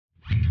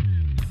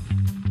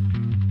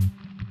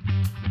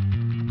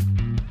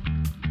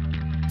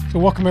So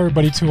welcome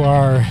everybody to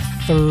our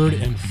third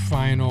and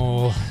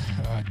final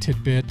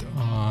tidbit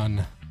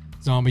on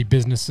zombie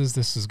businesses.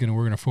 We're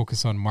going to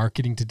focus on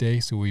marketing today.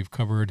 So we've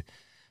covered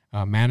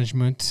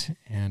management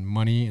and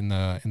money in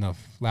the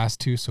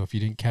last two. So if you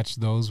didn't catch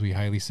those, we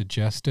highly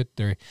suggest it.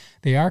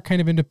 They are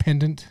kind of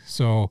independent.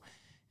 So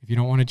if you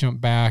don't want to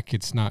jump back,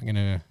 it's not going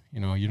to,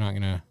 you're not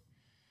going to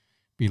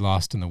be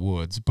lost in the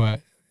woods.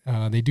 But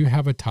they do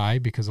have a tie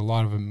because a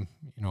lot of them,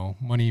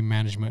 money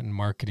management and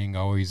marketing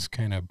always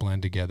kind of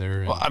blend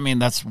together. Well, I mean,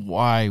 that's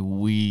why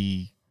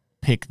we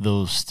pick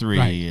those three.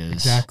 Right,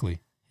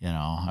 exactly.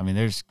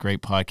 There's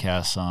great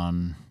podcasts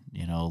on,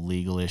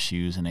 legal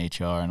issues and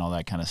HR and all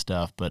that kind of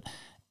stuff. But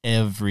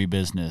every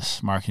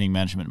business, marketing,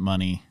 management,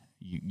 money,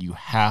 you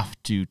have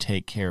to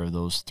take care of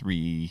those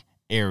three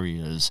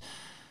areas.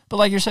 But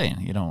like you're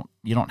saying, you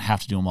don't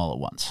have to do them all at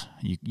once.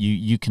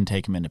 You can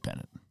take them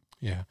independent.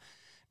 Yeah.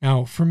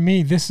 Now, for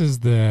me, this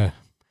is the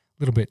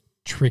little bit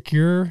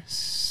trickier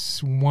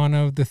one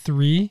of the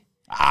three.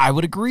 I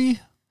would agree.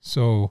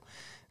 So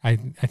I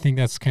think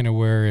that's kind of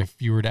where,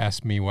 if you were to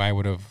ask me why I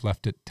would have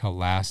left it till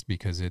last,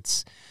 because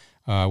it's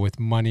with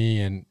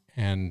money and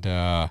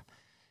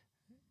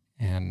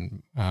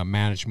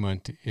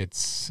management,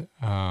 it's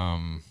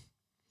more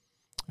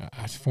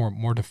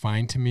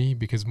defined to me,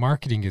 because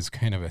marketing is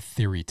kind of a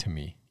theory to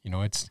me.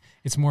 It's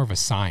more of a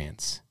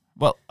science.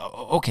 Well,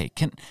 okay.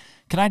 Can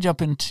I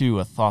jump into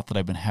a thought that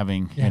I've been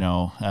having,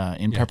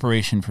 in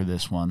preparation for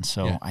this one?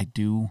 So I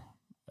do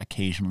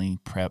occasionally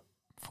prep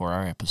for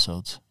our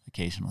episodes,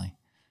 occasionally.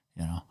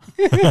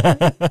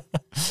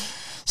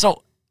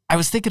 So I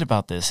was thinking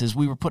about this as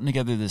we were putting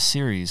together this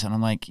series, and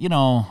I'm like,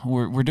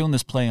 we're doing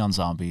this play on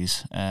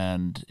zombies,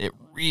 and it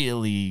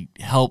really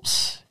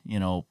helps,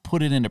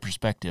 put it into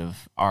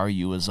perspective. Are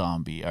you a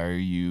zombie? Are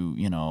you,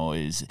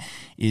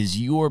 is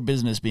your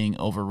business being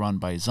overrun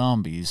by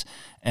zombies?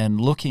 And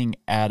looking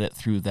at it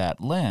through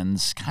that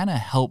lens kind of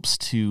helps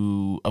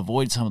to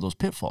avoid some of those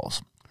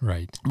pitfalls.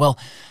 Right. Well,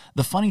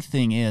 the funny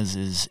thing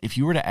is if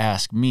you were to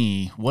ask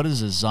me, what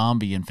does a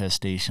zombie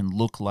infestation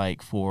look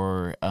like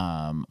for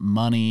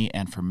money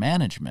and for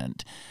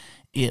management?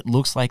 It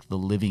looks like the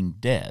living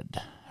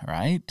dead,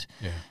 right?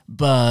 Yeah.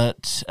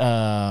 But,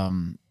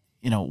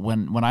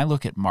 when I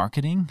look at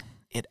marketing,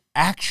 it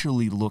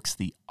actually looks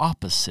the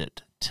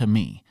opposite to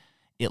me.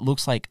 It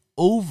looks like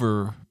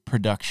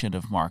overproduction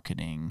of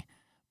marketing,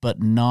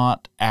 but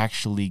not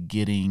actually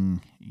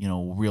getting,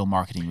 real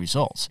marketing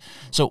results.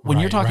 So when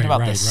you're talking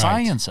about the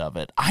science of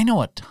it, I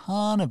know a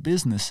ton of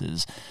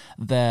businesses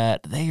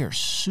that they are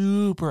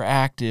super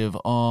active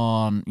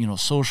on,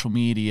 social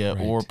media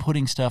or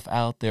putting stuff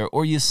out there,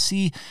 or you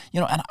see,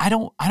 and I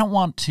don't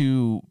want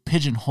to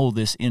pigeonhole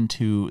this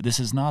into, this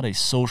is not a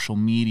social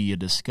media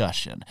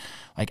discussion.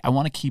 Like, I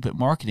want to keep it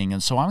marketing.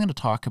 And so I'm going to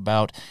talk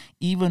about,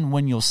 even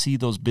when you'll see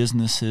those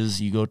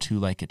businesses, you go to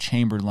like a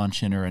chamber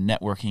luncheon or a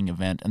networking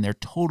event, and they're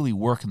totally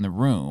working the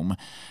room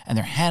and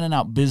they're handing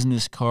out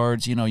business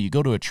cards. You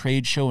go to a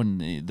trade show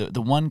and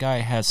the one guy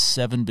has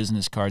 7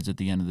 business cards at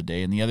the end of the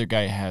day, and the other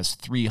guy has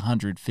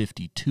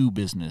 352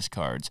 business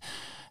cards.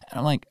 And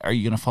I'm like, are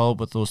you going to follow up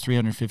with those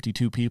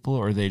 352 people,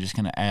 or are they just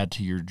going to add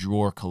to your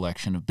drawer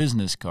collection of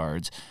business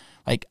cards?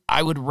 Like,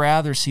 I would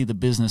rather see the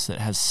business that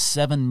has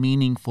 7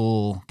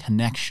 meaningful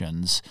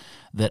connections,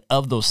 that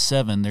of those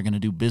 7, they're going to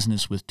do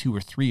business with 2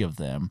 or 3 of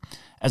them,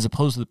 as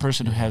opposed to the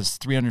person who has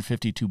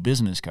 352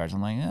 business cards.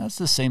 I'm like, that's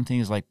the same thing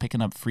as like picking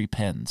up free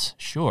pens.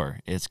 Sure,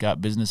 it's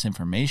got business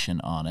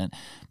information on it,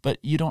 but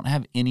you don't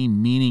have any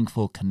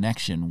meaningful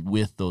connection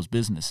with those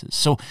businesses.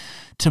 So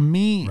to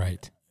me,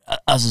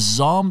 a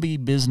zombie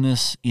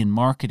business in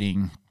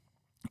marketing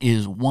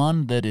is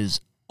one that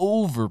is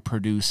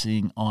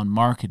overproducing on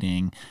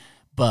marketing,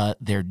 but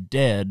they're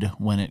dead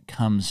when it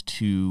comes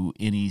to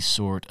any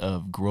sort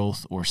of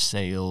growth or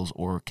sales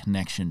or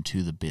connection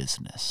to the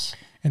business.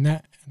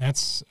 And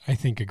that's, I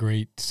think, a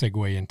great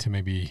segue into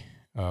maybe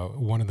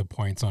one of the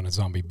points on a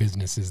zombie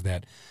business is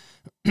that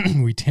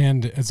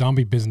a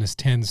zombie business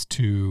tends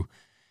to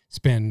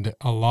spend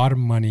a lot of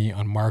money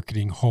on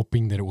marketing,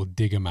 hoping that it will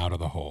dig them out of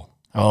the hole.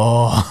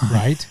 Oh,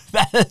 right.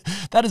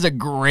 That is a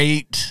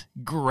great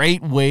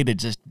way to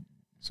just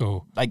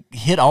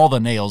hit all the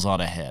nails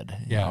on a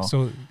head. Yeah.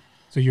 So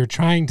you're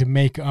trying to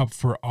make up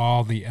for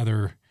all the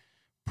other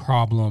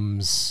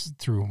problems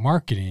through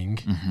marketing,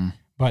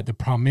 but the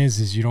problem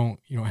is you don't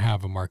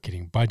have a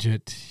marketing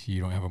budget, you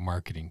don't have a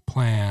marketing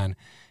plan,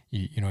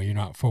 you're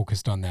not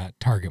focused on that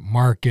target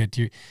market.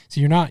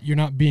 You're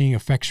not being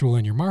effectual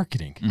in your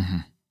marketing. Mm-hmm.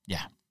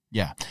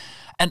 Yeah.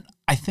 And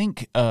I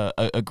think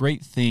a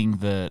great thing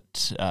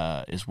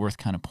that is worth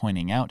kind of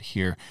pointing out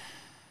here,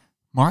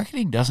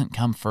 marketing doesn't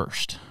come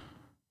first.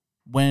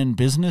 When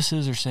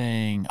businesses are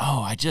saying,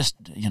 oh, I'm just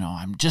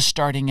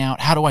starting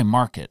out, how do I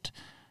market?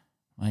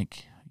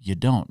 Like, you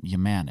don't, you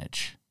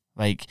manage.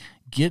 Like,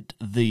 get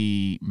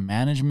the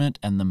management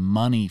and the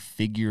money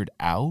figured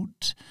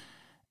out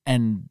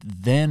and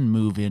then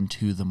move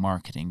into the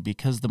marketing.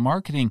 Because the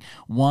marketing,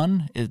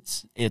 one,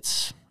 it's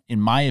in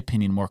my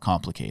opinion, more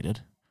complicated.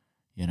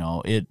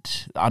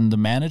 On the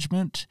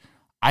management,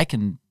 I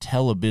can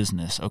tell a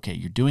business, okay,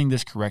 you're doing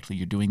this correctly,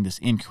 you're doing this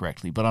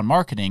incorrectly. But on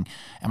marketing,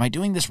 am I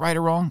doing this right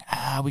or wrong?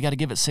 We got to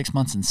give it 6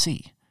 months and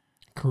see.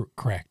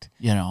 Correct.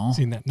 You know?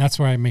 See, that's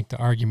why I make the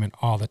argument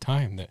all the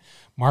time that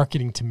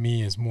marketing to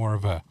me is more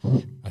of a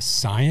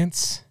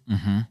science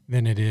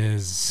than it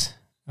is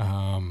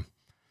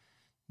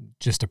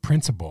just a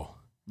principle.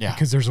 Yeah.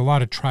 Because there's a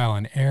lot of trial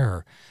and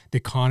error. The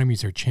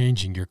economies are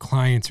changing. Your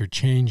clients are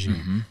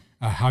changing.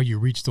 How you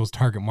reach those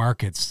target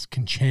markets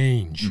can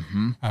change.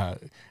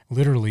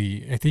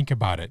 Literally, I think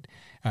about it.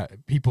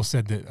 People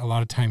said that a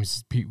lot of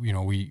times,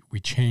 we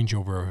change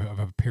over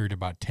a period of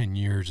about 10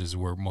 years is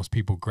where most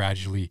people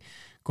gradually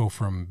go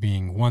from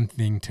being one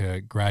thing to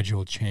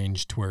gradual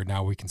change to where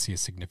now we can see a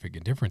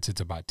significant difference.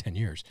 It's about 10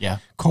 years. Yeah.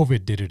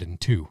 COVID did it in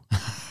 2.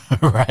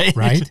 Right.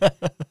 Right?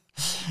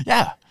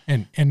 Yeah.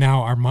 And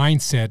now our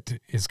mindset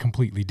is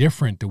completely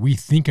different, that we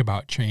think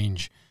about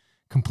change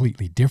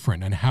completely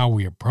different and how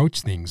we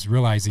approach things,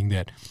 realizing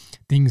that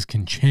things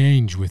can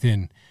change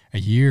within a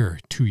year,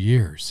 2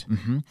 years.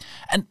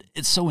 And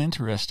it's so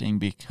interesting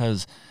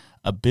because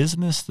a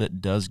business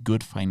that does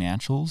good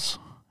financials,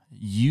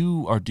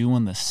 you are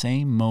doing the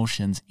same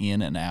motions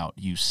in and out.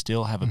 You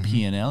still have a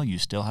P&L, you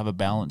still have a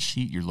balance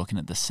sheet, you're looking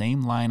at the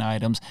same line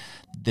items.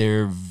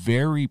 They're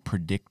very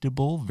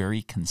predictable,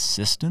 very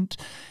consistent.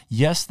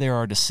 Yes, there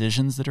are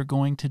decisions that are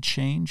going to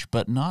change,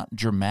 but not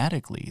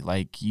dramatically.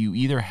 Like you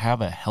either have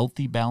a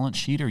healthy balance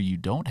sheet or you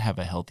don't have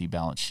a healthy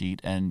balance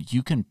sheet, and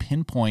you can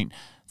pinpoint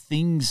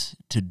things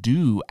to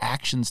do,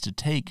 actions to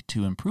take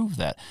to improve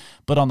that.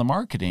 But on the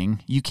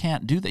marketing, you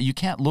can't do that. You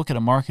can't look at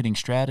a marketing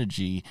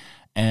strategy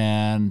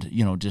and,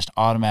 just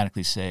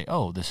automatically say,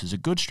 oh, this is a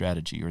good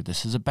strategy or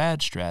this is a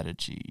bad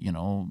strategy.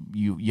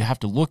 You have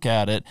to look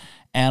at it,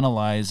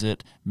 analyze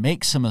it,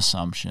 make some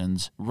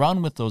assumptions,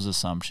 run with those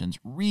assumptions,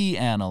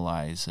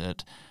 reanalyze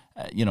it.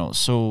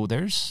 So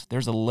there's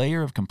a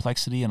layer of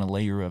complexity and a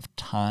layer of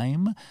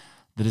time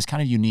that is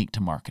kind of unique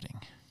to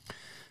marketing.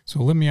 So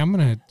I'm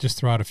going to just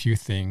throw out a few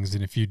things,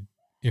 and if you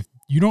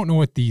don't know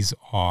what these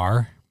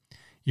are,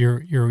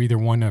 you're either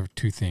one of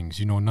two things.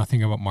 You know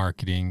nothing about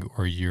marketing,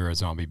 or you're a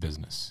zombie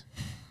business.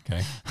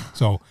 Okay,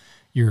 so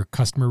your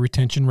customer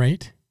retention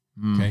rate.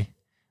 Okay,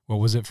 what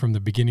was it from the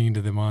beginning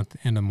to the month,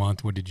 end of the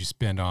month? What did you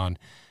spend on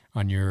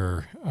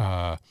your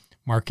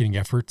marketing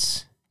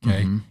efforts?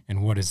 Okay,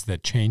 and what is the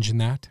change in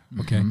that?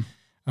 Okay,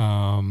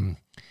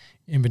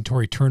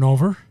 inventory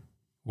turnover.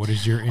 What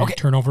is your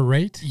turnover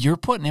rate? You're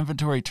putting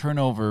inventory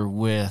turnover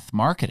with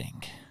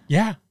marketing.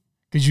 Yeah,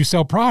 because you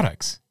sell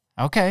products.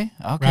 Okay.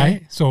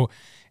 Right? So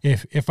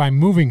if I'm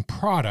moving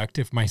product,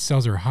 if my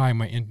sales are high,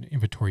 my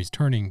inventory is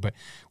turning. But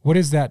what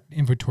is that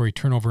inventory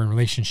turnover in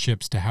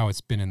relationships to how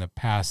it's been in the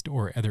past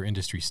or other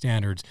industry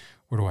standards?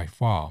 Where do I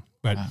fall?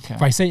 But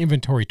if I say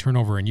inventory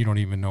turnover and you don't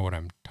even know what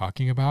I'm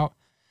talking about,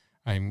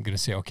 I'm going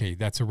to say, okay,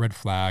 that's a red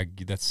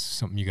flag. That's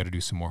something you got to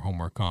do some more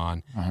homework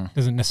on.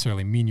 Doesn't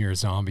necessarily mean you're a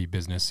zombie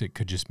business. It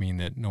could just mean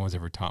that no one's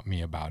ever taught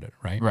me about it,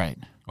 right? Right.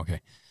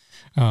 Okay.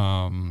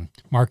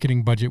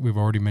 Marketing budget, we've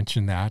already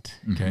mentioned that.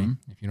 Okay.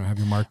 If you don't have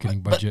your marketing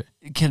budget.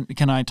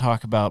 Can I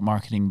talk about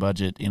marketing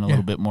budget in a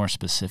little bit more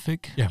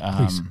specific? Yeah,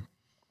 please.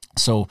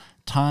 So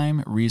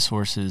time,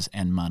 resources,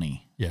 and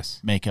money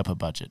make up a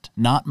budget,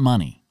 not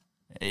money.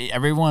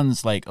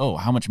 Everyone's like, oh,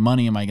 how much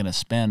money am I going to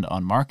spend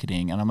on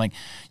marketing? And I'm like,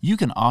 you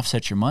can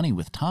offset your money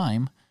with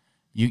time.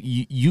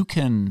 You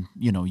can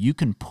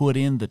put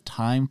in the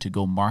time to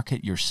go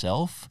market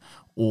yourself,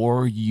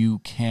 or you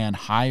can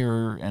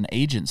hire an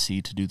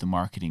agency to do the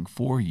marketing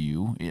for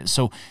you.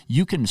 So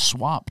you can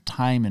swap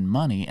time and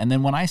money. And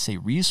then when I say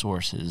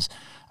resources,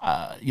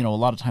 a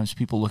lot of times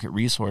people look at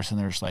resource and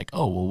they're just like,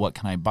 oh, well, what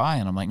can I buy?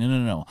 And I'm like,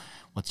 no.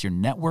 What's your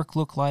network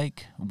look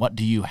like? What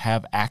do you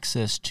have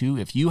access to?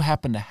 If you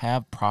happen to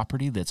have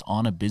property that's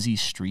on a busy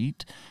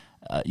street,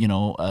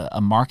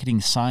 a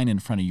marketing sign in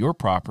front of your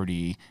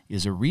property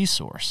is a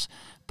resource.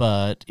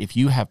 But if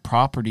you have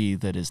property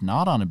that is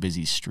not on a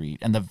busy street,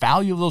 and the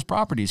value of those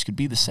properties could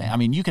be the same. I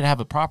mean, you could have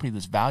a property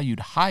that's valued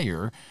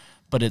higher,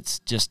 but it's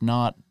just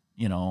not,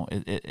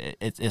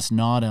 it's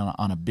not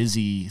on a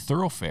busy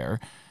thoroughfare.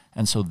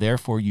 And so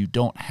therefore you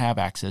don't have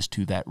access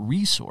to that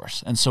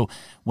resource. And so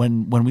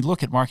when we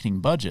look at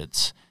marketing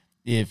budgets,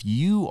 if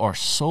you are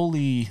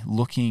solely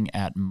looking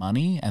at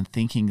money and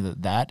thinking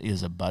that that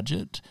is a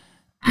budget,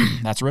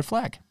 that's a red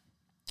flag.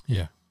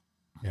 Yeah.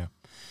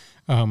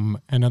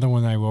 Another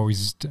one I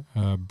always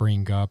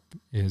bring up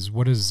is,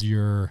 what is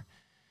your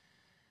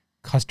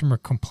customer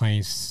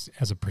complaints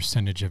as a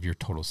percentage of your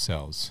total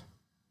sales?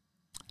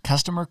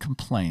 Customer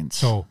complaints.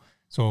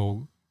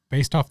 So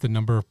based off the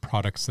number of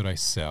products that I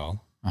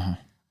sell,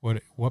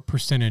 what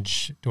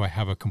percentage do I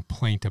have a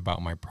complaint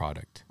about my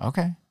product?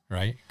 Okay.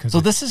 Right?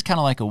 So this is kind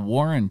of like a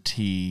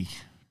warranty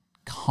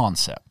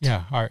concept.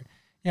 Yeah.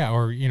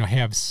 Or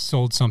hey, I've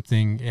sold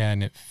something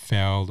and it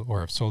failed,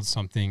 or I've sold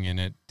something and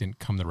it didn't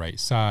come the right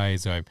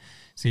size.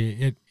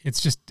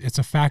 It's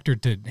a factor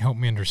to help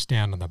me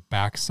understand on the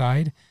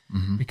backside,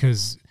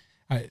 because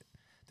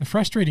the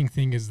frustrating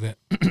thing is that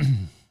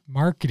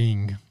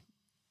marketing,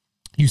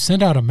 you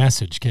send out a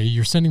message, okay?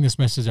 You're sending this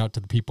message out to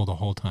the people the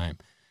whole time.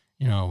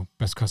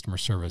 Best customer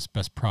service,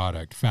 best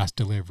product, fast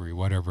delivery,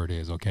 whatever it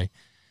is, okay?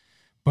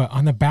 But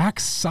on the back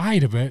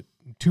side of it,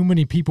 too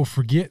many people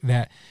forget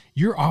that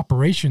your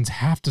operations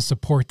have to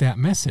support that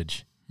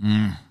message,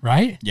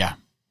 right? Yeah.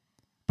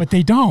 But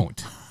they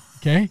don't,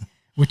 okay?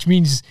 Which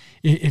means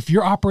if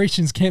your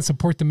operations can't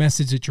support the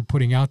message that you're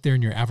putting out there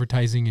in your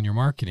advertising and your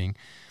marketing,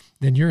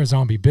 then you're a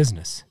zombie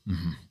business,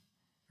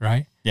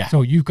 right? Yeah.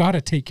 So you've got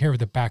to take care of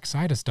the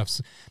backside of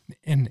stuff.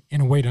 And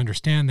in a way to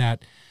understand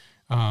that,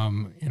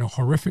 in a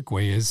horrific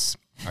way, is,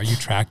 are you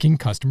tracking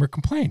customer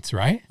complaints,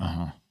 right?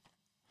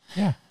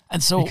 Yeah.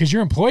 And so, because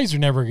your employees are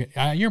never,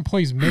 your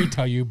employees may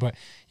tell you, but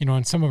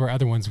on some of our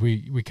other ones,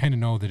 we kind of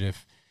know that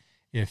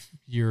if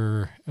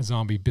you're a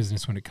zombie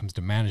business when it comes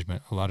to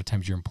management, a lot of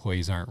times your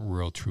employees aren't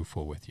real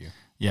truthful with you.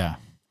 Yeah.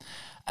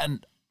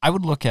 And I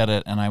would look at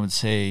it and I would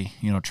say,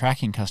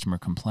 tracking customer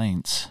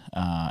complaints,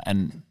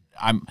 and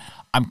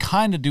I'm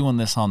kind of doing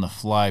this on the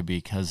fly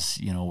because,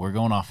 we're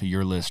going off of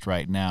your list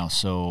right now.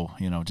 So,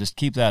 just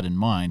keep that in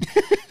mind.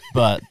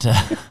 But,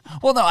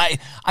 well, no,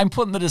 I'm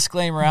putting the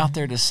disclaimer out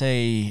there to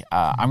say,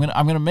 I'm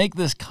going to make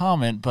this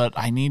comment, but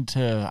I need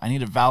to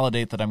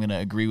validate that I'm going to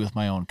agree with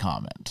my own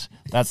comment.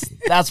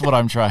 That's what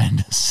I'm trying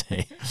to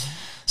say.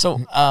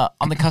 So,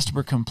 on the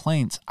customer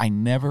complaints, I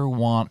never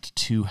want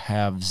to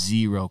have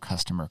zero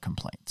customer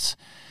complaints.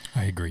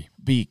 I agree.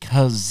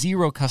 Because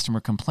zero customer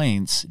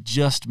complaints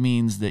just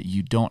means that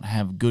you don't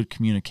have good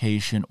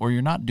communication or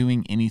you're not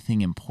doing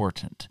anything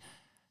important,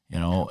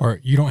 Or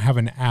you don't have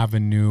an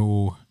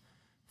avenue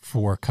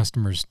for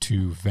customers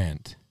to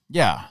vent.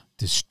 Yeah.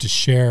 To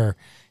share,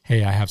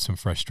 hey, I have some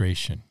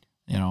frustration.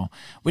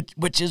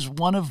 Which is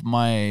one of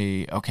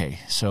my, okay,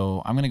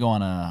 so I'm going to go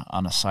on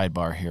a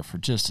sidebar here for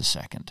just a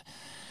second.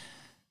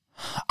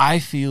 I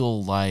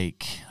feel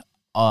like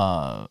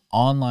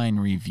online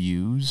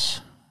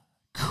reviews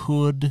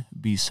could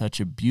be such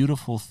a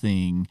beautiful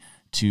thing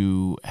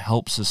to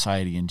help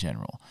society in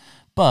general.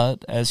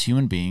 But as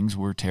human beings,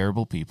 we're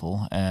terrible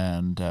people,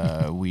 and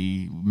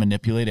we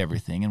manipulate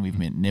everything, and we've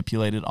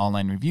manipulated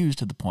online reviews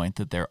to the point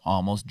that they're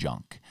almost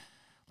junk.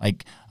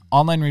 Like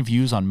online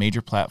reviews on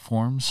major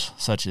platforms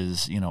such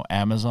as,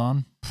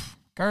 Amazon,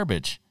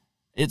 garbage.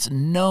 It's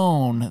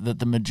known that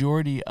the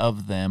majority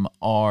of them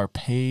are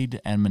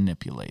paid and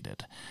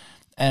manipulated.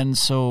 And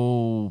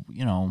so,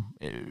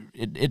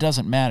 it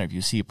doesn't matter if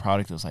you see a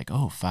product that's like,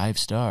 5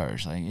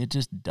 stars. Like, it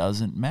just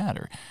doesn't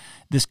matter.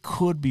 This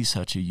could be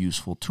such a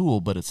useful tool,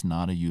 but it's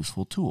not a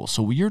useful tool.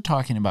 So when you're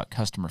talking about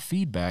customer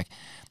feedback,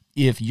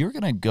 if you're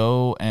going to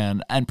go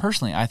and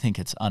personally, I think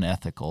it's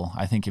unethical.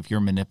 I think if you're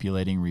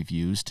manipulating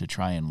reviews to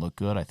try and look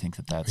good, I think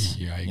that's,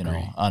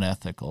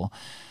 unethical.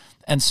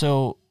 And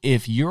so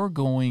if you're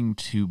going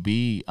to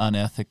be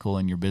unethical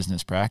in your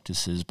business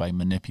practices by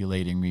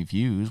manipulating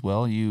reviews,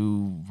 well,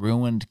 you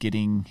ruined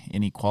getting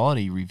any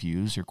quality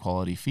reviews or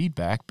quality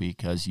feedback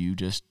because you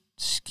just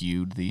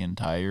skewed the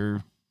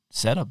entire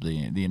setup.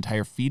 The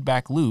entire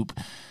feedback loop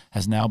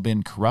has now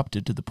been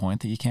corrupted to the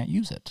point that you can't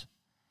use it.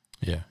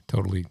 Yeah,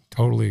 totally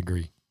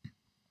agree.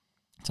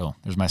 So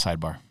there's my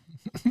sidebar.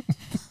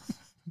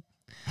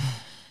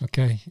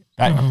 Okay.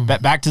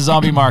 Back to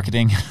zombie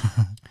marketing.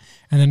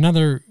 And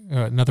another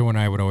one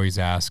I would always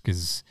ask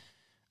is,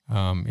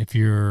 if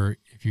you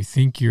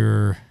think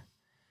you're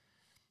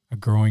a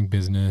growing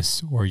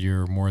business or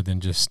you're more than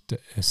just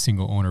a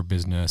single owner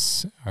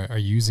business, are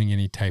you using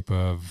any type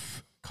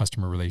of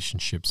customer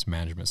relationships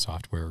management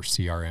software or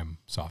CRM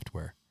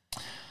software?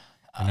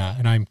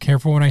 And I'm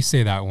careful when I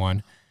say that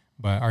one,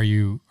 but are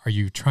you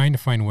trying to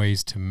find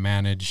ways to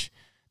manage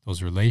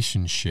those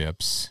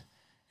relationships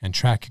and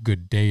track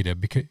good data?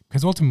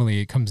 Because ultimately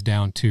it comes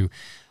down to,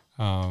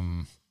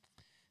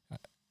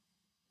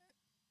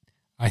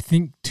 I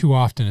think too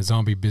often a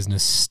zombie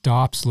business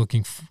stops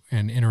looking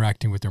and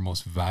interacting with their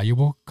most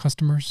valuable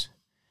customers,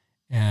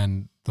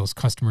 and those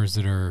customers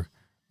that are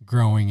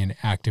growing and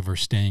active or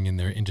staying in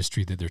their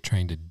industry that they're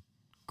trying to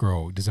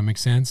grow. Does that make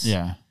sense?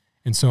 Yeah.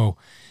 And so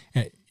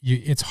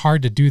it's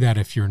hard to do that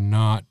if you're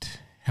not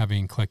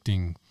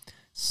collecting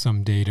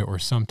some data or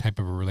some type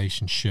of a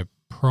relationship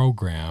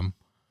program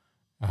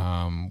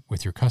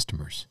with your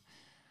customers.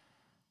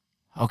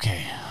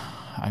 Okay.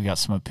 I've got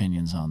some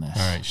opinions on this.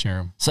 All right, share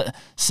them. So,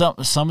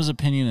 some is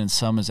opinion and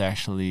some is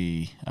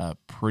actually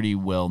pretty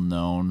well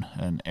known,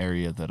 an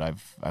area that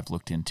I've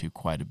looked into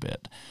quite a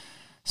bit.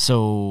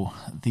 So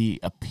the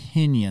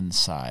opinion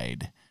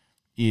side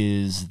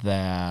is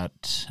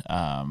that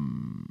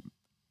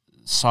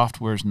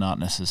software is not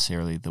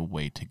necessarily the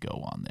way to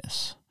go on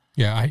this.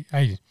 Yeah,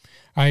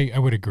 I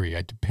would agree.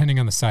 Depending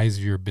on the size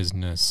of your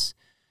business.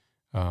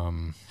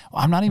 I'm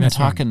not even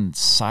talking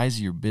size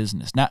of your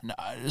business.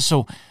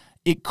 So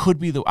it could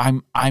be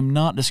I'm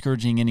not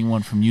discouraging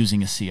anyone from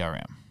using a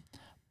CRM,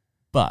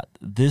 but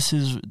this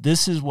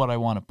is what I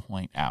want to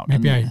point out.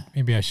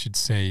 Maybe I should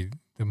say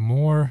the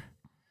more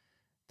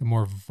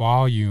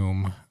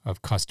volume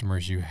of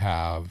customers you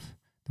have,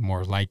 the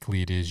more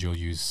likely it is you'll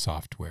use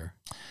software.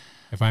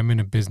 If I'm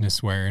in a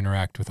business where I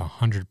interact with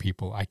 100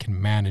 people, I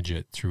can manage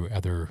it through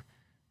other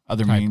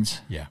other means.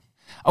 Yeah.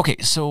 Okay,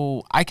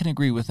 so I can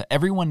agree with that.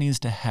 Everyone needs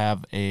to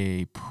have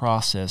a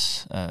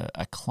process,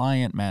 a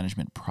client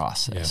management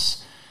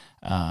process.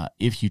 Yes.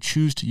 If you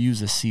choose to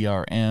use a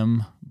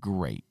CRM,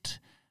 great.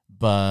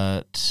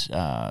 But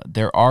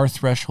there are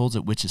thresholds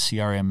at which a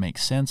CRM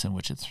makes sense and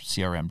which a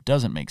CRM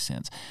doesn't make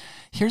sense.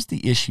 Here's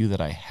the issue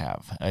that I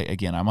have.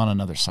 Again, I'm on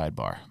another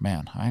sidebar.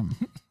 Man, I'm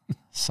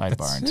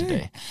sidebarring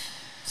today.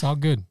 It's all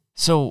good.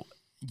 So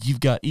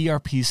you've got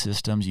ERP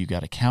systems, you've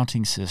got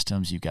accounting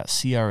systems, you've got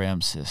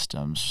CRM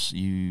systems,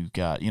 you've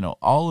got,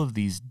 all of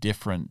these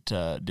different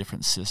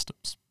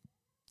systems.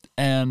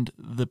 And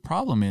the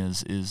problem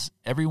is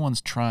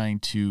everyone's trying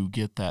to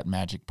get that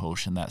magic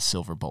potion, that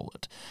silver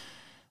bullet.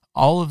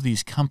 All of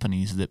these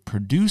companies that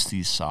produce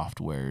these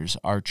softwares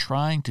are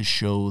trying to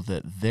show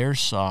that their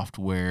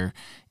software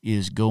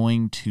is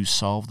going to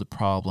solve the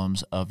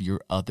problems of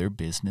your other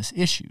business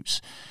issues.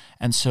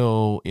 And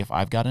so if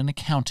I've got an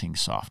accounting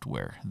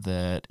software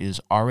that is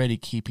already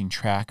keeping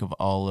track of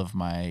all of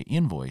my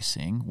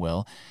invoicing,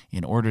 well,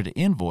 in order to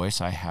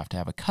invoice, I have to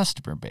have a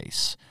customer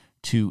base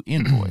to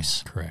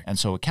invoice. Correct. And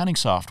so accounting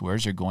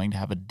softwares are going to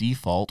have a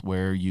default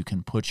where you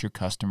can put your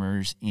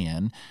customers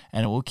in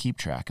and it will keep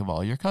track of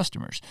all your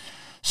customers.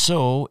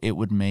 So it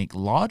would make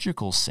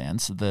logical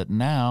sense that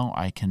now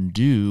I can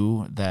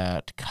do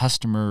that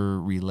customer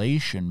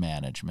relation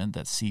management,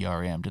 that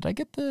CRM. Did I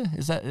get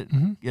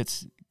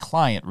it's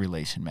client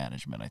relation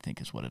management, I think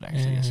is what it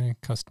actually is.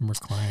 Customer,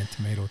 client,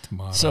 tomato.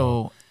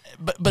 So,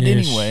 but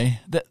anyway,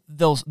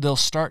 they'll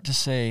start to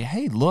say,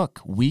 hey,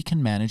 look, we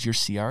can manage your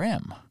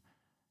CRM.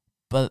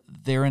 But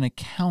they're an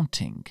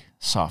accounting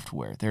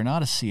software. They're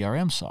not a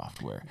CRM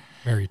software.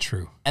 Very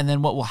true. And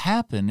then what will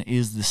happen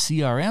is the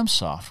CRM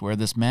software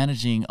that's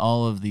managing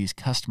all of these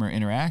customer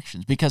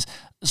interactions.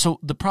 So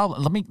the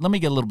problem, let me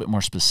get a little bit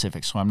more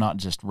specific so I'm not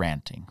just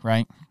ranting,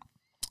 right?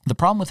 The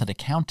problem with an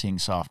accounting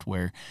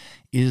software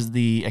is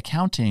the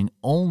accounting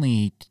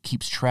only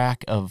keeps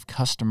track of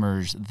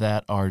customers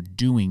that are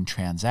doing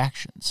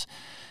transactions.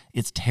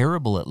 It's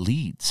terrible at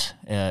leads.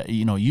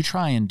 You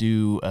try and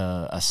do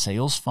a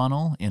sales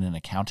funnel in an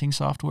accounting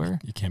software.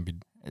 You can't be.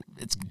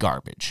 It's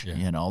garbage.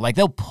 Yeah. Like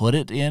they'll put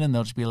it in and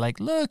they'll just be like,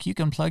 look, you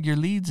can plug your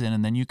leads in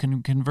and then you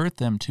can convert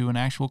them to an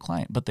actual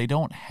client. But they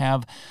don't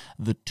have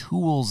the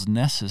tools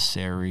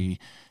necessary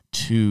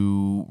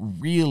to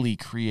really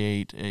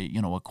create a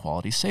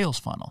quality sales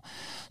funnel.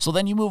 So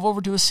then you move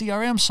over to a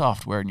CRM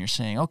software and you're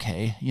saying,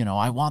 okay,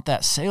 I want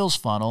that sales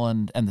funnel,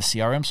 and the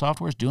CRM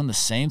software is doing the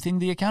same thing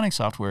the accounting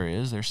software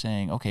is. They're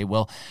saying, okay,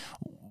 well,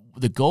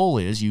 the goal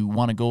is you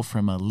want to go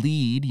from a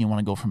lead, you want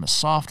to go from a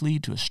soft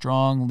lead to a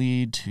strong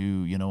lead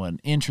to, an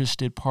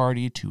interested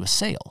party to a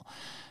sale.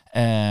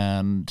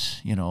 And,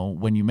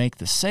 when you make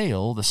the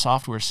sale, the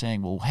software is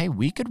saying, well, hey,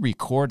 we could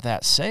record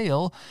that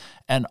sale.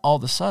 And all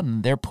of a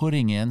sudden they're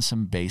putting in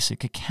some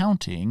basic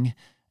accounting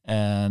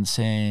and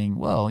saying,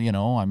 well,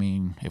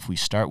 if we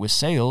start with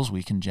sales,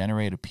 we can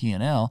generate a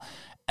P&L.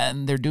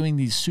 And they're doing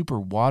these super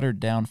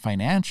watered down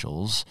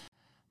financials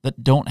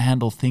that don't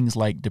handle things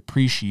like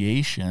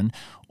depreciation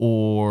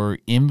or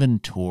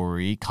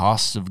inventory,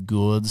 costs of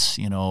goods,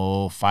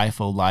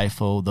 FIFO,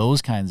 LIFO, those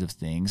kinds of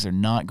things are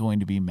not going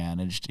to be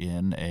managed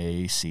in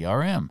a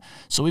CRM.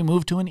 So we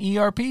move to an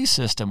ERP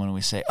system when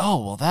we say,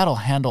 oh, well, that'll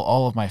handle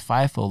all of my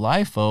FIFO,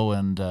 LIFO,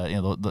 and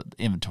the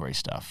inventory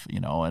stuff,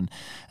 and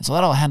so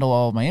that'll handle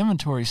all of my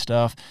inventory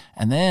stuff,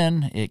 and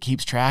then it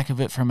keeps track of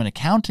it from an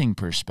accounting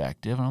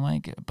perspective. And I'm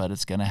like, but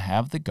it's going to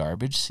have the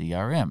garbage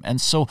CRM. And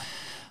so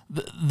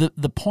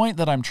the point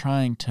that I'm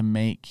trying to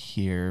make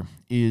here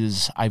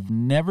is I've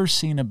never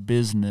seen a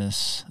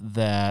business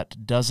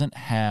that doesn't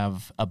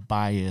have a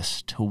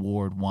bias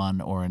toward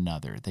one or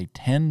another. They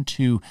tend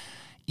to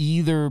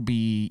either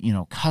be,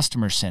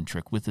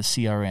 customer-centric with the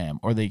CRM,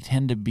 or they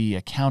tend to be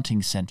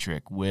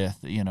accounting-centric with,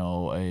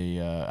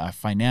 a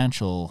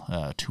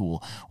financial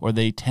tool, or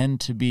they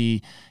tend to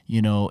be,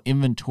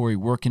 inventory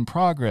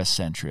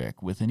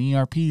work-in-progress-centric with an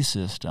ERP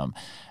system.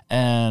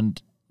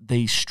 And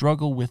they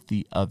struggle with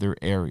the other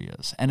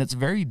areas. And it's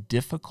very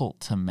difficult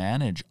to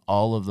manage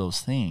all of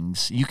those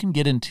things. You can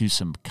get into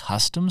some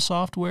custom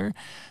software,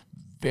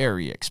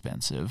 very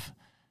expensive,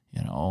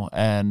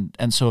 and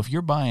so if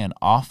you're buying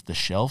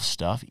off-the-shelf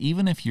stuff,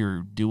 even if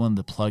you're doing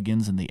the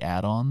plugins and the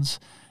add-ons,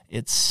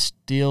 it's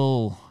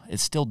still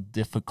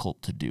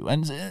difficult to do.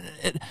 And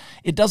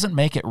it doesn't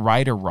make it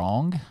right or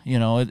wrong.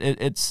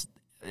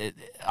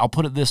 I'll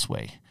put it this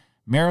way.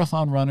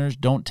 Marathon runners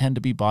don't tend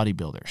to be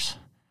bodybuilders.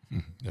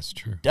 That's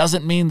true.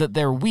 Doesn't mean that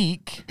they're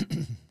weak.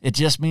 It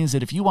just means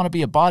that if you want to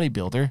be a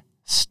bodybuilder,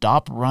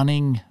 stop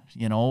running,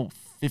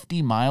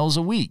 50 miles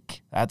a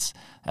week.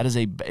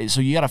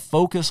 So you got to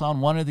focus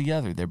on one or the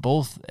other. They're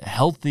both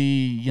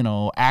healthy,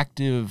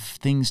 active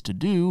things to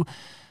do,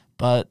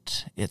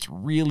 but it's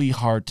really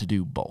hard to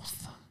do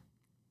both.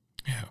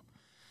 Yeah.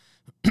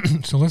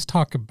 So let's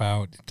talk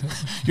about.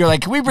 You're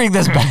like, can we bring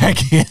this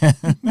back in?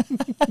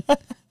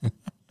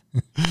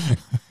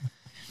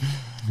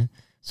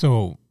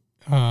 So.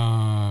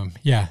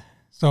 Yeah.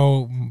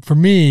 So for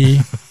me,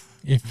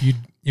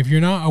 if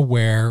you're not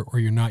aware or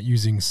you're not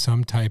using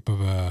some type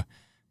of a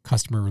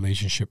customer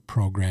relationship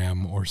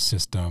program or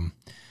system,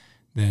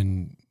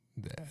 then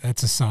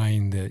that's a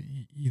sign that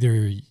either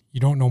you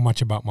don't know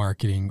much about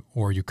marketing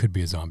or you could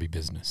be a zombie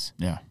business.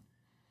 Yeah.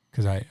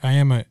 Because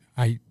and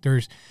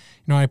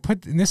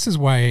this is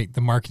why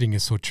the marketing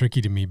is so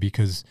tricky to me,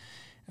 because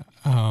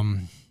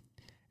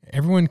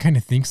everyone kind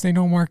of thinks they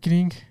know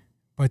marketing,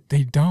 but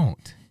they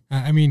don't.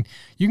 I mean,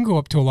 you can go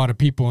up to a lot of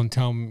people and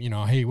tell them,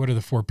 hey, what are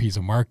the 4 Ps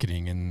of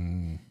marketing?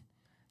 And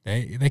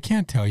they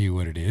can't tell you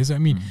what it is. I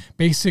mean,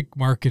 basic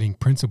marketing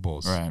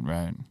principles.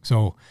 Right.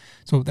 So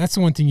that's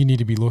the one thing you need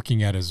to be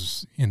looking at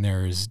is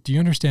do you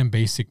understand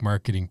basic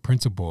marketing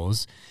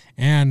principles,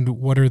 and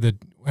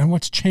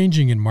what's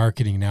changing in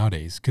marketing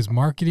nowadays? Because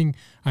marketing,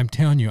 I'm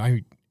telling you,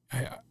 I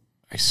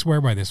swear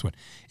by this one,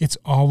 it's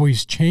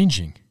always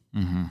changing.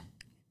 Mm-hmm.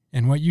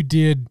 And what you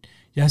did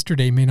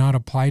yesterday may not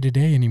apply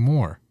today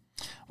anymore.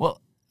 Well,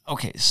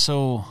 okay,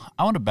 so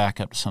I want to back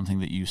up to something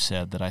that you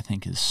said that I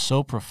think is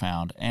so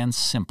profound and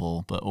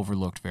simple, but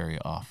overlooked very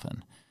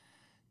often.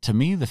 To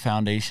me, the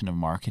foundation of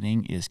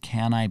marketing is,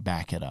 can I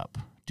back it up?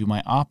 Do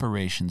my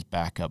operations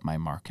back up my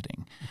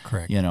marketing?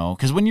 Correct.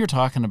 Because when you're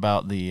talking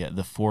about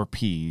the 4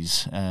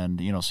 Ps,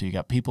 and, so you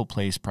got people,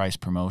 place, price,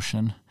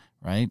 promotion,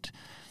 right?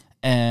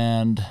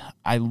 And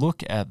I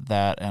look at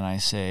that and I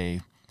say,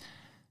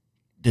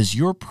 does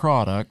your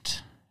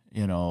product,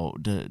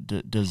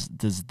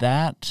 does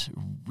that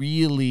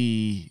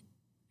really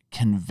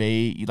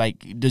convey,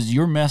 is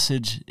your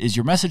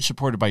message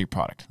supported by your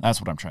product?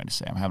 That's what I'm trying to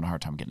say. I'm having a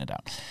hard time getting it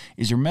out.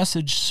 Is your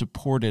message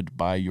supported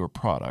by your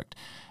product?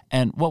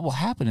 And what will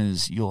happen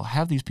is you'll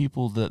have these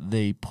people that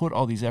they put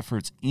all these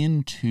efforts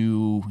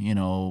into,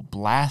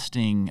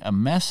 blasting a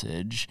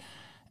message,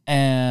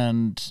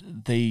 and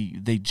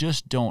they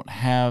just don't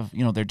have,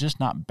 they're just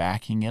not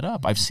backing it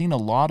up. I've seen a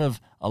lot of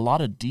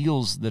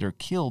deals that are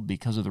killed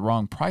because of the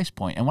wrong price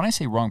point. And when I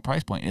say wrong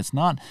price point, it's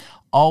not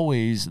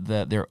always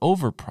that they're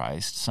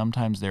overpriced.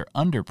 Sometimes they're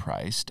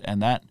underpriced, and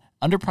that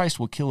underpriced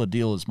will kill a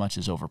deal as much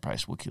as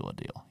overpriced will kill a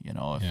deal.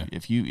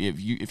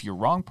 If you're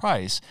wrong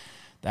price,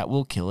 that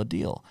will kill a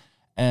deal.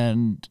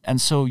 And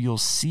so you'll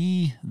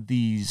see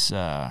these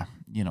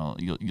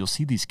you'll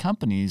see these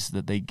companies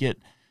that they get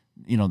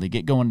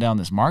going down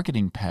this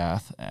marketing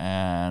path,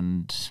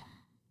 and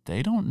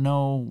they don't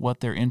know what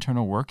their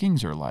internal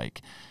workings are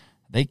like.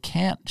 They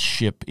can't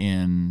ship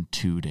in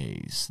 2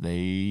 days.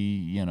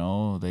 They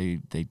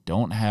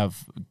don't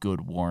have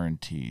good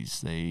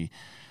warranties. They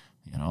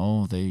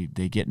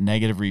get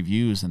negative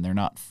reviews, and they're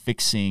not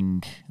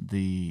fixing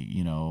the,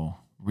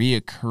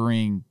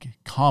 reoccurring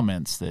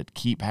comments that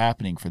keep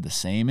happening for the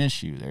same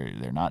issue.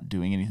 They're not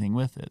doing anything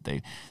with it.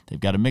 They've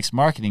got a mixed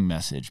marketing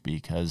message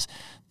because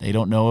they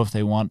don't know if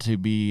they want to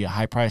be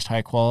high priced,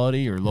 high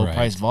quality, or low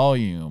priced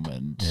volume,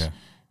 and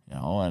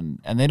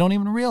and they don't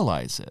even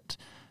realize it.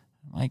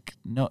 Like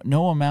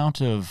no amount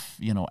of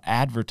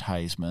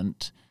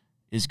advertisement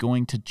is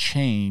going to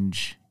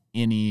change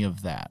any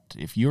of that.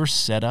 If you're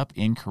set up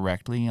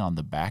incorrectly on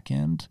the back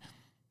end,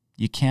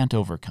 you can't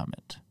overcome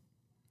it.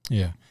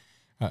 Yeah.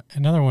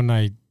 Another one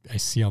I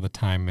see all the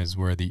time is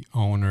where the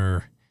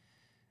owner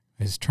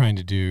is trying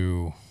to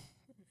do,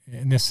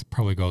 and this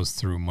probably goes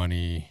through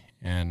money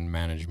and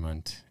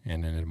management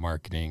and in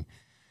marketing,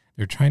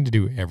 they're trying to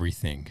do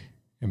everything.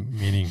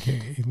 Meaning,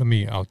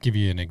 I'll give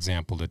you an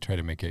example to try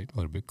to make it a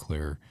little bit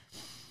clearer.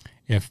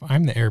 If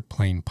I'm the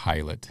airplane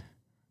pilot,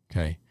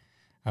 okay,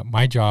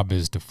 my job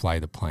is to fly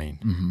the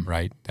plane,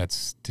 right?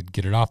 That's to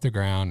get it off the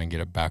ground and get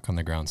it back on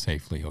the ground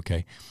safely,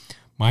 okay?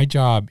 My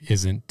job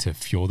isn't to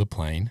fuel the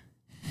plane.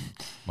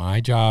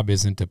 My job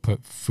isn't to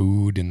put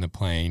food in the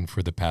plane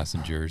for the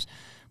passengers.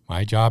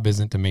 My job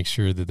isn't to make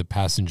sure that the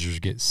passengers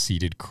get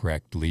seated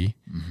correctly.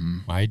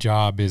 My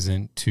job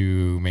isn't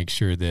to make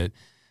sure that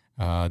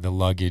the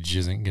luggage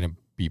isn't going to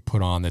be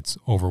put on that's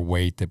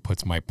overweight that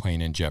puts my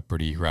plane in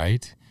jeopardy,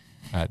 right?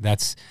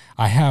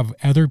 I have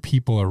other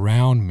people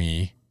around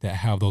me that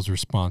have those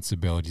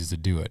responsibilities to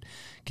do it.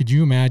 Could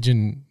you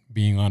imagine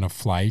being on a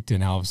flight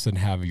and all of a sudden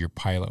have your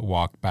pilot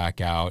walk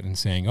back out and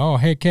saying, "Oh,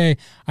 hey, Kay,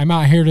 I'm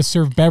out here to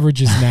serve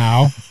beverages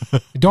now.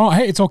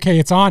 Hey, it's okay.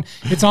 It's on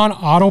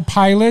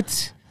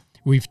autopilot.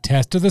 We've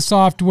tested the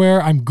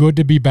software. I'm good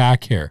to be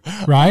back here."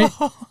 Right?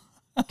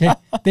 Okay.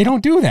 They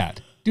don't do that,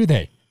 do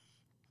they?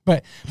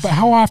 But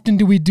how often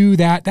do we do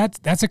that?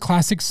 That's a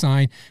classic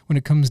sign when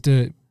it comes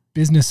to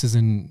businesses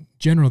in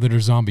general that are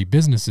zombie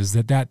businesses,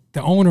 that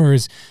the owner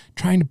is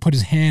trying to put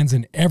his hands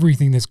in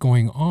everything that's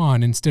going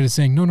on instead of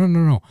saying,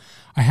 no,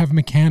 I have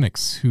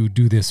mechanics who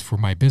do this for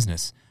my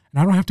business,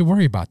 and I don't have to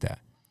worry about that.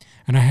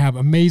 And I have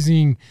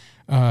amazing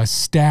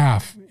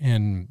staff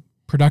and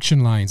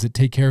production lines that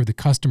take care of the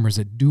customers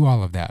that do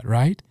all of that,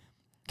 right?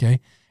 Okay.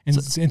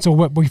 And so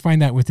what we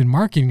find that within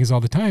marketing is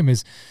all the time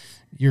is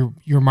your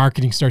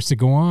marketing starts to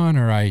go on,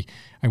 or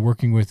I'm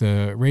working with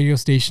a radio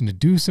station to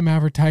do some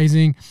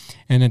advertising,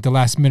 and at the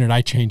last minute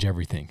I change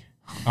everything.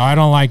 I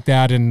don't like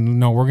that, and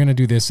no, we're going to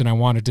do this, and I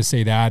wanted to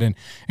say that, and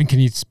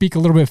can you speak a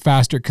little bit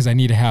faster because I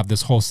need to have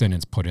this whole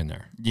sentence put in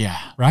there. Yeah.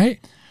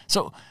 Right?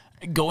 So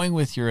going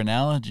with your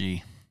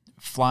analogy,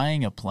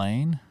 flying a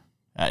plane,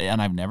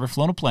 and I've never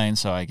flown a plane,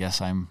 so I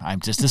guess I'm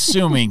just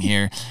assuming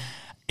here,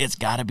 it's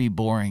got to be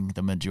boring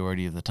the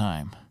majority of the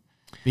time.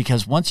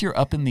 Because once you're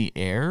up in the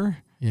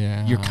air,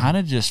 you're kind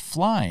of just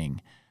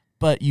flying,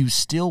 but you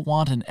still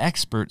want an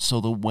expert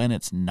so that when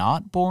it's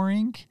not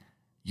boring,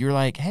 you're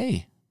like,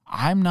 hey,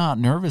 I'm not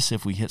nervous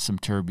if we hit some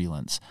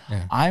turbulence.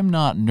 Yeah. I'm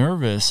not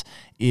nervous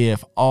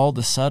if all of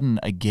a sudden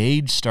a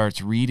gauge starts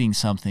reading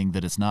something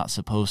that it's not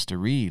supposed to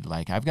read.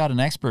 Like, I've got an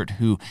expert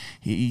who,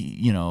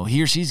 he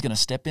or she's going to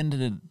step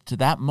into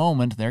that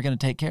moment. They're going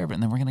to take care of it,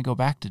 and then we're going to go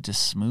back to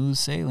just smooth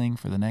sailing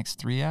for the next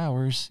 3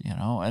 hours.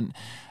 And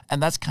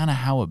that's kind of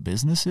how a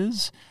business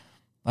is.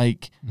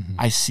 Like,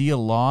 I see a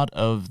lot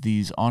of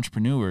these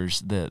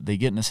entrepreneurs that they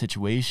get in a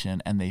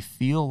situation and they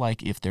feel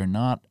like if they're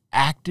not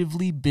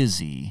actively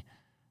busy,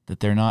 that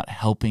they're not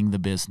helping the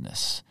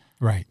business.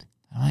 Right.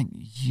 I'm like,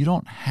 you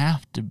don't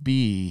have to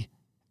be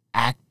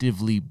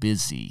actively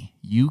busy.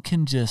 You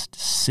can just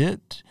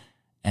sit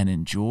and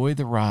enjoy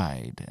the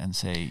ride and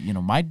say,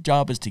 my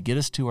job is to get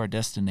us to our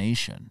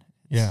destination.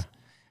 Yeah.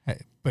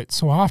 But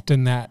so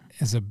often that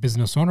as a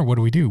business owner, what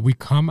do? We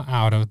come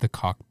out of the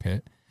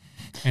cockpit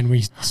and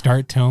we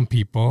start telling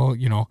people,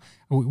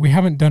 we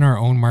haven't done our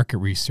own market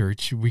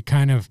research.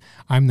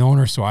 I'm the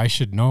owner, so I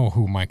should know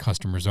who my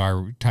customers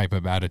are type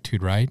of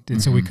attitude, right?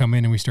 And so we come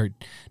in and we start,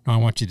 no, I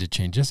want you to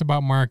change this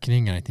about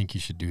marketing, and I think you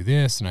should do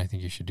this, and I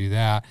think you should do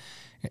that.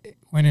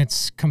 When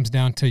it comes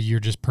down to your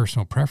just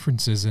personal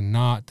preferences and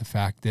not the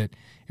fact that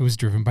it was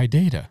driven by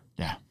data.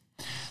 Yeah.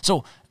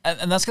 So,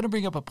 and that's going to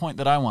bring up a point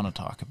that I want to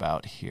talk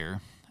about here.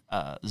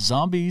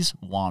 Zombies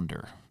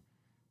wander,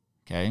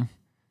 okay?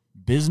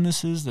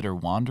 Businesses that are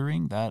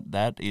wandering,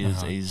 that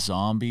is a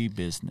zombie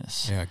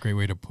business. Yeah, great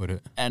way to put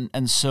it.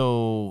 And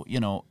so,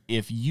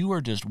 if you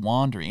are just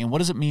wandering, and what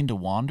does it mean to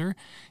wander?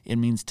 It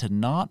means to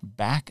not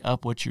back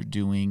up what you're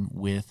doing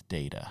with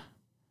data.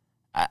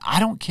 I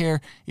don't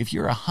care if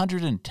you're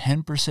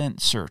 110%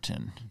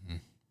 certain.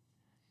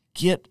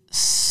 Get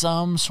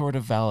some sort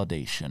of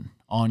validation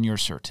on your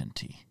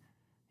certainty.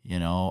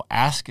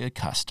 Ask a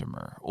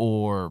customer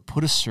or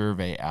put a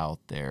survey out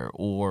there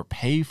or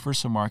pay for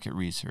some market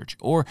research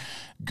or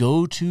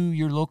go to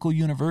your local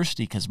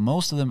university, because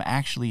most of them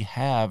actually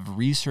have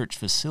research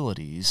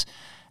facilities,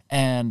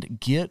 and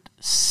get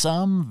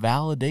some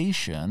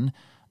validation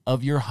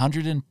of your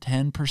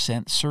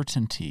 110%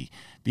 certainty,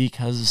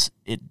 because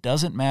it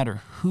doesn't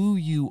matter who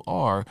you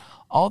are,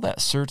 all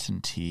that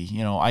certainty.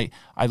 I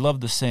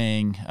love the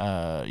saying,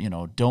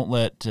 don't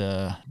let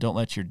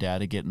your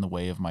data get in the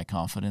way of my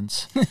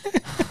confidence.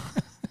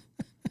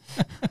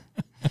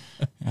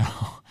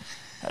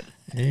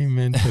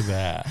 Amen to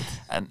that.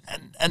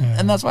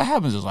 And that's what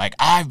happens. Is like,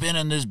 I've been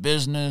in this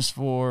business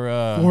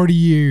for 40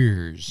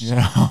 years.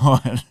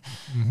 And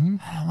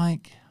I'm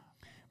like,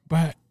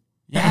 but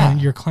yeah,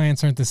 your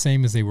clients aren't the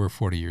same as they were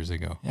 40 years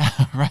ago. Yeah,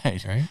 right.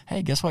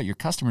 Hey, guess what? Your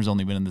customer's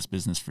only been in this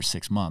business for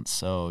 6 months,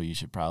 so you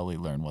should probably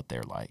learn what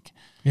they're like.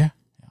 Yeah.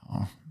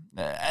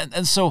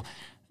 And so,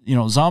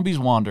 zombies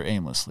wander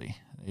aimlessly.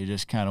 They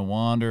just kind of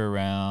wander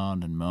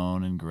around and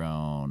moan and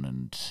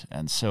groan.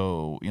 And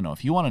so,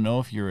 if you want to know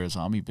if you're a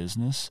zombie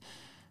business,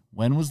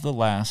 when was the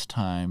last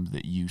time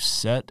that you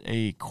set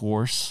a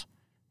course,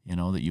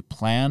 that you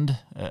planned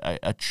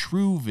a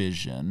true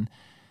vision,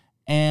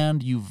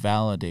 and you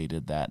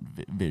validated that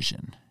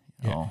vision?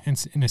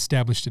 And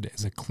established it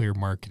as a clear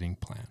marketing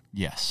plan.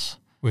 Yes.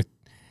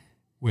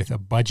 With a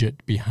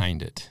budget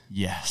behind it.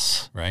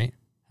 Yes. Right?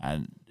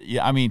 And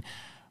I mean,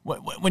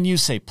 when you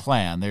say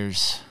plan,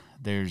 there's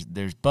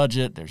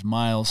budget, there's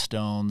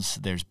milestones,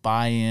 there's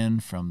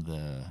buy-in from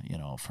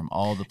from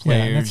all the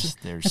players.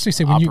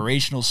 There's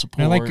operational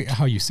support. I like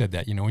how you said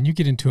that. When you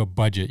get into a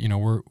budget,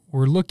 we're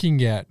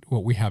looking at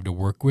what we have to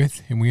work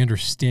with, and we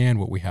understand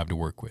what we have to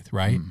work with,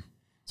 right?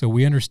 So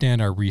we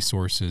understand our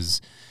resources,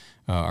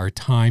 our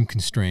time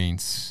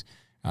constraints.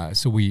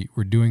 So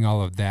we're doing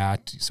all of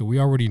that. So we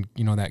already,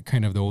 that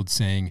kind of the old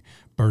saying,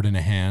 bird in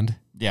a hand.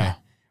 Yeah.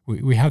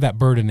 Okay? We have that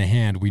bird in the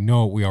hand. We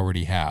know what we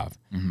already have.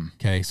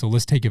 Okay. So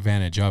let's take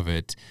advantage of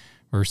it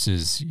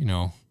versus,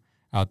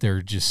 out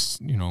there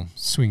just,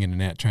 swinging a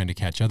net trying to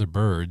catch other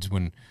birds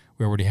when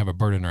we already have a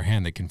bird in our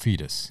hand that can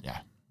feed us. Yeah.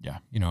 Yeah.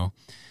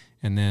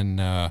 And then,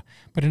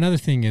 but another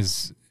thing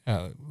is,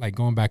 like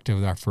going back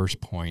to our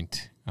first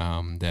point,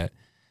 that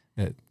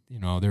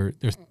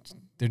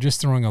they're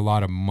just throwing a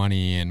lot of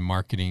money and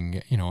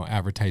marketing,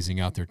 advertising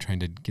out there, trying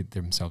to get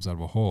themselves out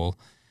of a hole,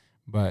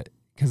 but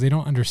because they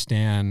don't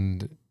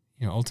understand,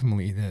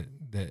 ultimately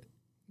that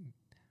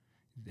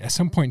at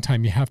some point in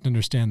time you have to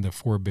understand the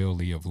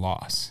affordability of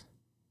loss.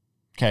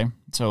 Okay,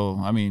 so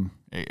I mean,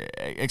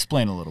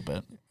 explain a little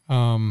bit.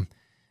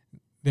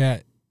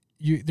 That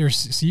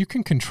you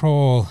can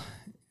control.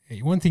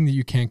 One thing that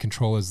you can't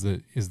control is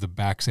the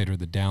backside or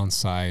the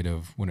downside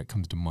of when it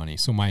comes to money.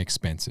 So my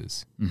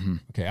expenses.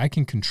 Okay, I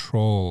can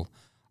control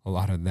a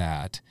lot of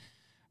that,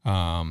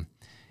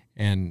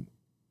 and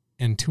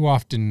too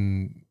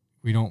often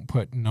we don't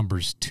put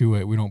numbers to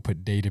it. We don't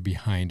put data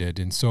behind it,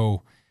 and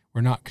so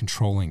we're not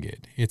controlling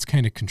it. It's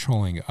kind of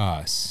controlling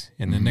us.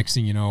 And the next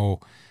thing you know,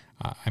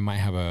 I might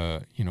have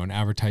an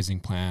advertising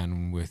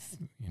plan with,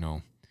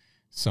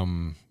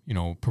 some,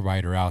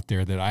 provider out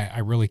there that I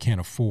really can't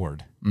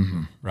afford.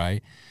 Mm-hmm.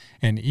 Right.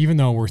 And even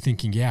though we're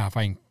thinking, if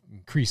I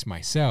increase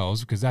my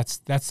sales, because that's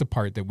the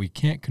part that we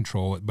can't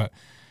control it, but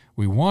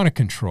we want to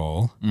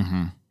control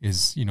Mm-hmm.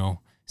 is,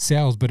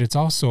 sales, but it's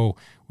also,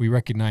 we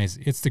recognize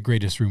it's the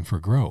greatest room for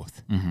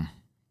growth. Mm-hmm.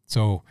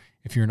 So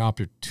if you're an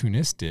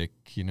opportunistic,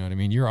 you know what I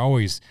mean? You're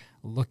always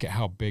look at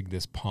how big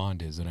this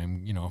pond is.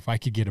 And if I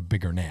could get a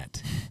bigger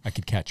net, I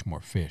could catch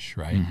more fish.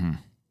 Right. Mm-hmm.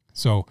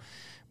 So,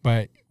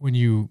 but when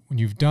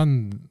you've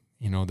done,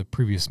 the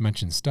previous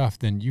mentioned stuff,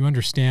 then you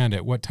understand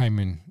at what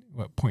point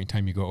in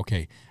time you go,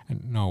 okay,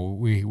 no,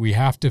 we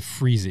have to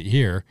freeze it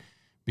here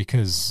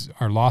because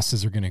our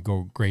losses are going to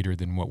go greater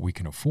than what we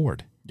can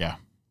afford. Yeah.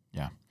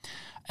 Yeah.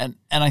 And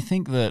I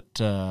think that,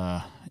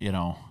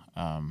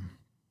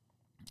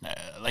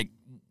 like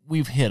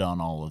we've hit on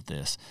all of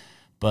this,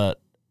 but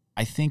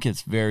I think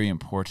it's very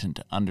important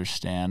to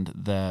understand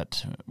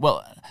that,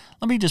 well,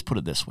 let me just put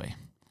it this way.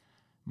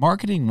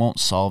 Marketing won't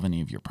solve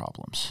any of your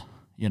problems,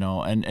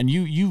 and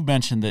you've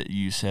mentioned that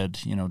you said,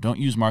 don't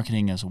use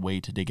marketing as a way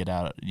to dig it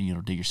out,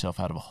 dig yourself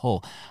out of a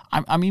hole.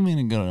 I'm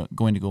even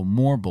going to go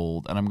more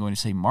bold, and I'm going to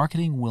say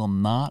marketing will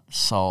not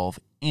solve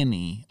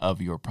any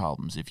of your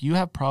problems. If you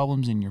have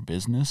problems in your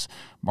business,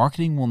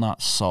 marketing will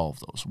not solve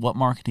those. What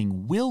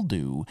marketing will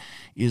do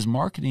is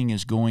marketing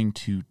is going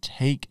to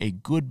take a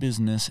good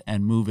business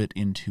and move it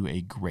into a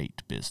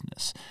great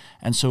business.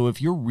 And so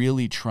if you're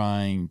really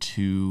trying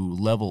to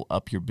level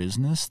up your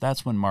business,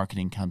 that's when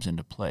marketing comes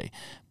into play.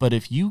 But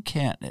if you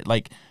can't,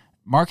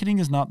 marketing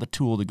is not the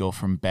tool to go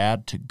from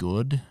bad to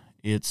good.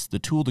 It's the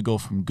tool to go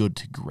from good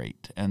to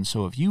great. And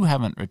so if you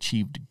haven't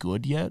achieved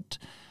good yet,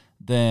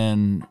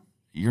 then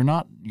you're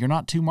not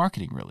to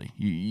marketing really.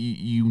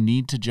 You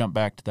need to jump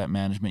back to that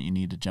management. You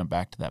need to jump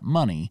back to that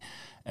money,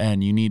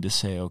 and you need to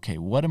say, okay,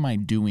 what am I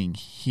doing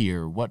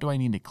here? What do I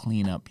need to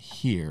clean up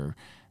here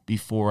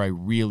before I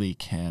really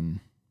can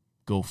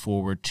go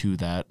forward to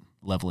that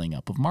leveling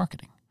up of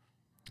marketing?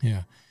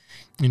 Yeah,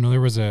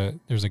 there's a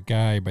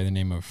guy by the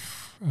name of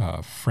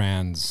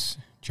Franz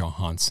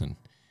Johansson,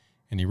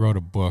 and he wrote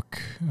a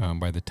book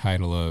by the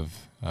title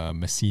of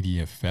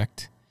Mesidi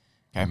Effect.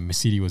 Okay.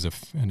 Mesidi was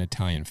an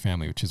Italian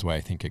family, which is why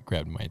I think it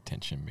grabbed my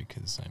attention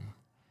because I'm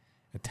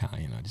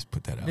Italian. I just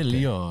put that out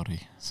there.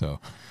 So,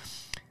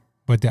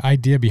 but the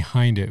idea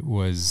behind it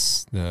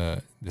was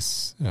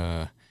this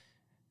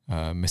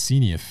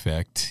Mesidi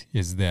effect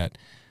is that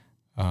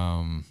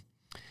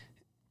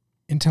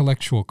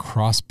intellectual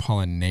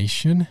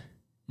cross-pollination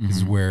mm-hmm.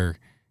 is where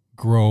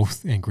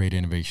growth and great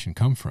innovation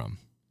come from.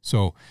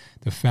 So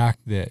the fact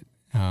that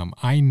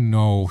I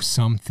know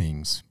some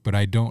things, but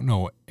I don't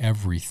know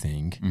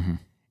everything. Mm-hmm.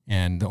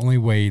 And the only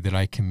way that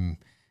I can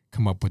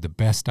come up with the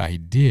best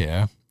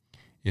idea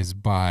is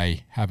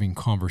by having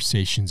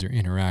conversations or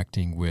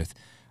interacting with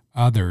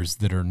others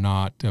that are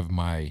not of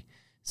my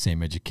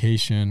same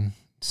education,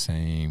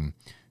 same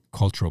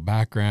cultural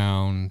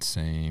background,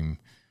 same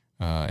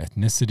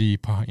ethnicity,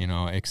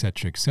 et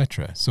cetera, et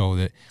cetera. So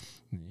that,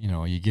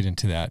 you get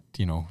into that,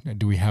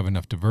 do we have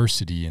enough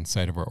diversity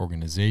inside of our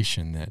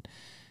organization that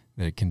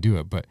it can do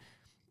it? But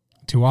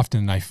too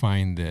often I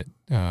find that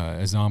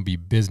a zombie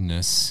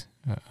business,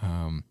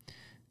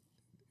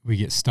 we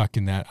get stuck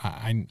in that.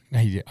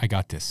 I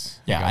got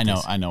this. Yeah,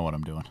 I know what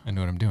I'm doing. I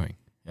know what I'm doing.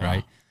 Yeah.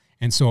 Right.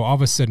 And so all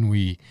of a sudden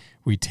we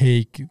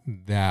take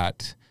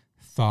that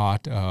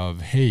thought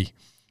of, hey,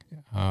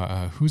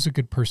 who's a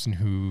good person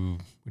who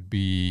would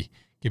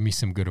give me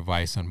some good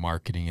advice on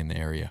marketing in the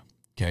area?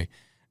 Okay.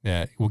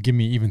 That will give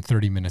me even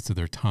 30 minutes of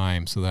their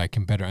time so that I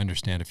can better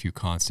understand a few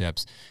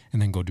concepts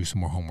and then go do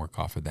some more homework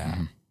off of that.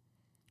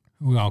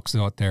 Mm-hmm. Who else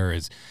out there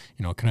is,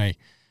 can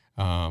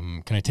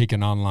I take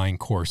an online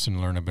course and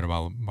learn a bit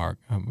about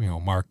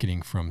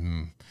marketing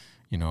from,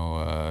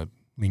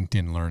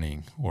 LinkedIn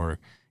Learning, or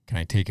can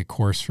I take a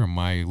course from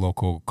my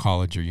local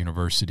college or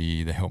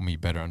university that help me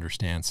better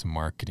understand some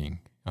marketing,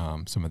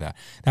 some of that.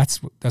 That's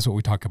what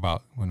we talk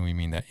about when we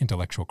mean that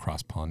intellectual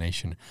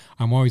cross-pollination.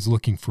 I'm always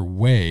looking for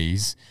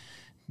ways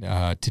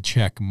to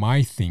check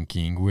my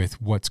thinking with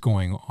what's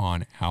going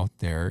on out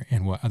there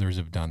and what others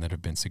have done that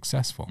have been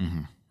successful,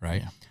 mm-hmm.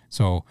 right? Yeah.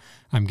 So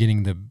I'm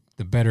getting the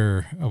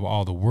better of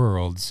all the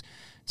worlds,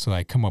 so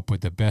I come up with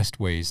the best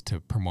ways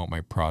to promote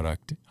my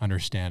product,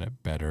 understand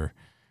it better,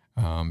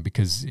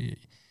 because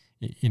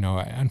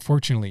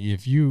unfortunately,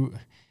 if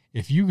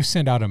you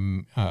send out a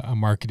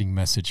marketing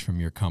message from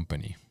your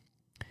company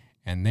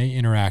and they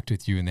interact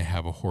with you and they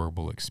have a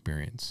horrible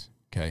experience,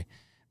 okay,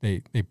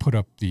 they put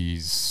up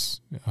these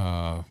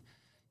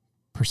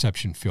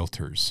perception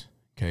filters,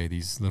 okay,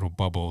 these little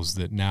bubbles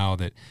that now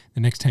that the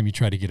next time you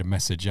try to get a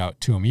message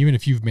out to them, even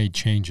if you've made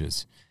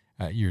changes,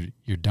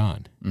 you're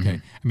done. Okay.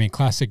 Mm-hmm. I mean,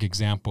 classic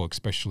example,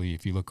 especially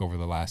if you look over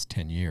the last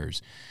 10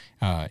 years,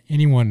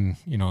 anyone,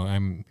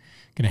 I'm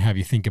going to have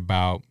you think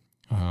about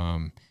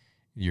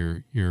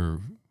your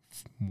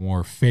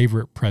more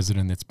favorite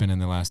president that's been in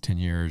the last 10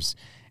 years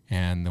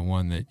and the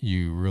one that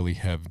you really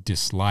have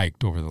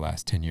disliked over the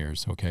last 10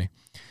 years. Okay.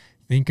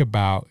 think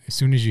about, as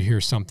soon as you hear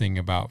something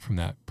about from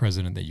that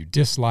president that you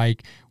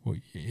dislike, well,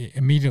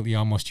 immediately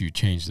almost you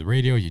change the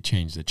radio, you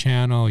change the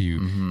channel,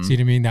 you see what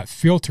I mean? That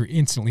filter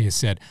instantly has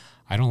said,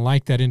 I don't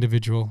like that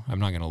individual. I'm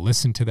not going to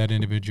listen to that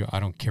individual. I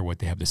don't care what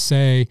they have to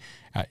say.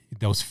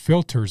 Those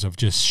filters have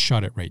just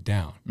shut it right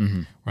down.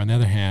 Or on the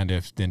other hand,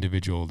 if the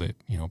individual that,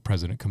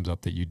 president comes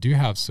up that you do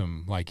have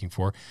some liking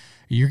for,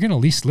 you're going to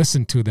at least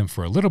listen to them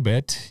for a little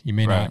bit. You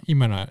may not,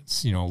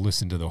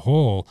 listen to the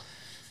whole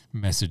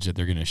message that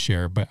they're going to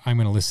share, but I'm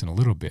going to listen a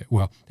little bit.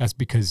 Well, that's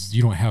because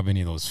you don't have any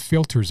of those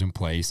filters in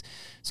place,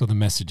 so the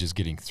message is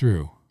getting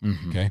through.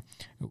 Okay.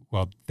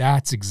 Well,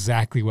 that's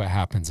exactly what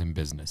happens in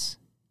business,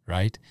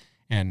 right?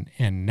 And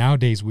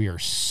nowadays we are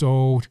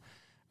so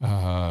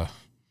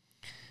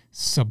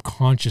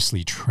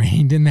subconsciously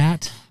trained in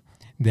that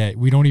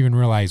we don't even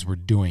realize we're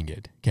doing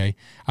it. Okay.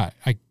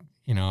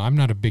 I'm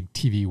not a big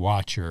TV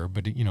watcher,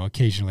 but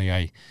occasionally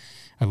I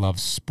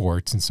love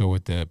sports. And so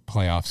with the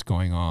playoffs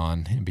going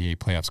on, NBA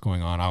playoffs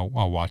going on,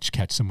 I'll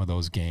catch some of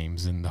those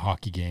games and the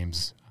hockey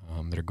games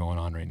that are going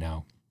on right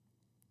now.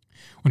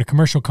 When a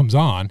commercial comes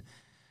on,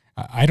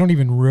 I don't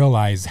even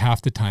realize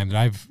half the time that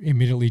I've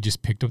immediately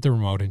just picked up the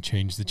remote and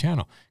changed the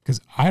channel,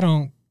 because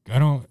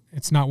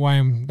that's not why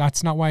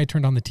I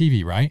turned on the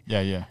TV, right?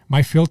 Yeah.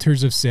 My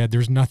filters have said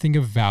there's nothing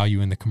of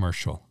value in the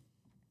commercial,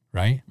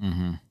 right?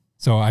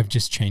 So I've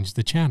just changed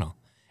the channel.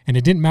 And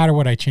it didn't matter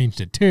what I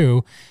changed it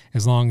to,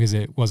 as long as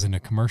it wasn't a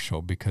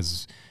commercial,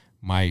 because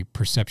my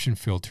perception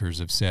filters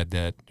have said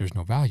that there's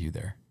no value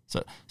there.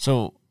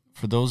 So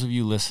for those of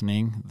you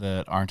listening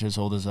that aren't as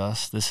old as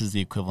us, this is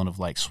the equivalent of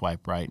like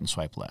swipe right and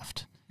swipe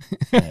left.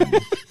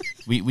 And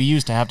we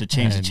used to have to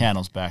change the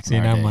channels back in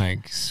our day. And I'm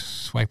like,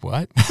 swipe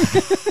what?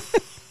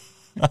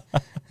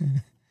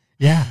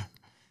 Yeah.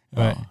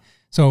 But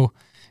so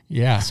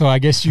I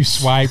guess you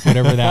swipe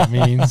whatever that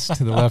means,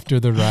 to the left or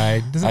the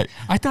right.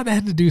 I thought that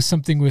had to do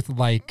something with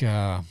like,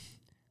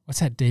 what's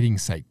that dating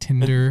site?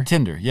 Tinder?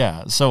 Tinder,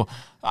 yeah. So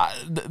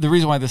the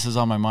reason why this is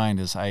on my mind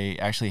is I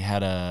actually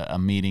had a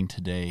meeting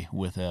today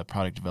with a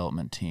product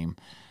development team,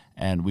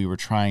 and we were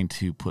trying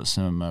to put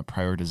some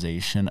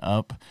prioritization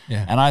up.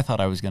 Yeah. And I thought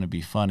I was going to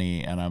be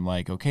funny, and I'm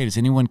like, okay, does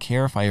anyone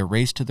care if I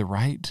erase to the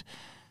right?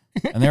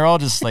 And they're all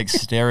just like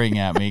staring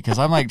at me, because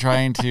I'm like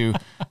trying to,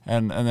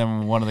 and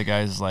then one of the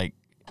guys is like,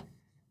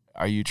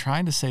 are you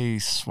trying to say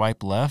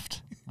swipe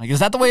left? Like, is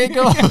that the way it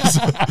goes?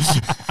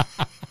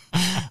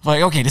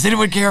 Like, okay, does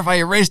anyone care if I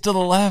erase to the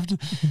left?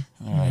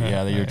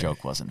 Yeah, your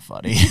joke wasn't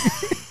funny.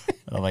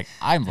 I'm like,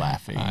 I'm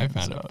laughing. I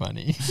found it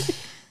funny.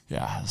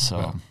 Yeah, so.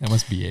 Well, that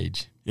must be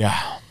age.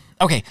 Yeah.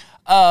 Okay.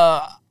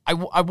 I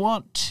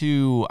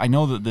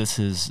know that this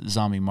is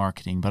zombie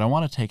marketing, but I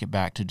want to take it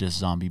back to just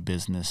zombie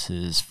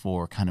businesses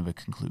for kind of a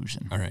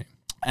conclusion. All right.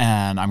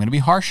 And I'm going to be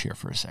harsh here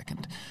for a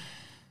second.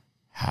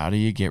 How do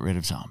you get rid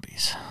of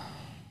zombies?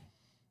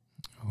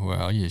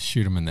 Well, you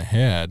shoot them in the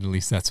head. At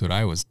least that's what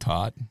I was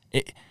taught.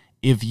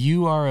 If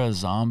you are a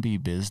zombie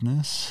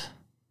business,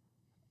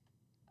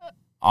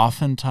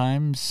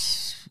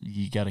 oftentimes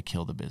you got to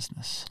kill the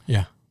business.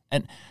 Yeah.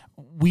 And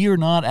we are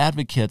not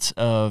advocates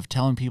of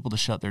telling people to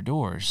shut their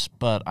doors,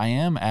 but I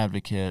am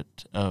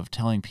advocate of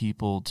telling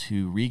people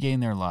to regain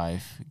their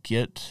life,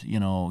 get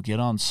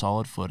on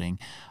solid footing.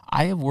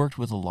 I have worked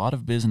with a lot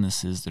of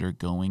businesses that are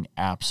going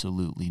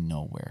absolutely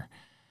nowhere.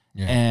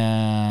 Yeah.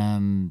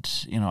 And,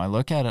 I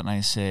look at it and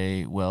I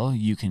say, well,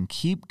 you can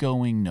keep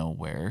going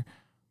nowhere,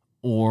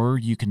 or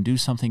you can do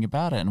something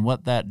about it. And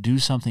what that do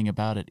something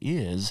about it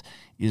is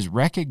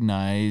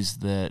recognize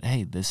that,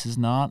 hey, it's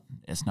not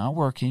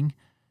working.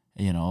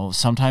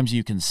 Sometimes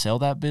you can sell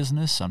that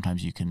business.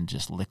 Sometimes you can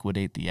just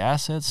liquidate the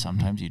assets.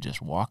 Sometimes you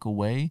just walk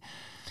away.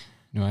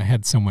 I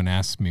had someone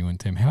ask me one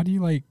time, how do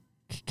you like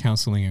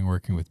counseling and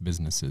working with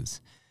businesses?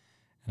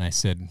 And I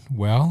said,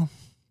 well,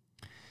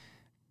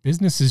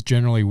 businesses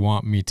generally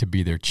want me to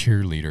be their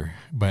cheerleader,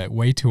 but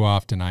way too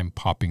often I'm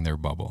popping their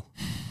bubble.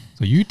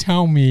 So you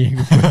tell me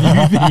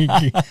whether you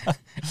think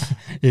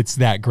it's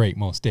that great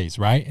most days,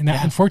 right? And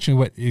that,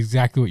 unfortunately,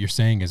 exactly what you're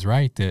saying is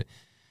right, that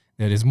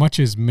as much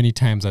as many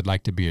times I'd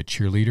like to be a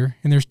cheerleader,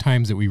 and there's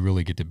times that we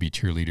really get to be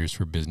cheerleaders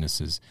for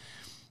businesses,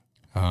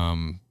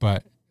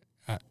 but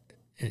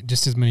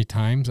just as many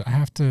times I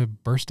have to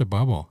burst a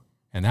bubble,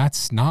 and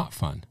that's not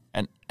fun.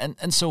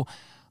 And so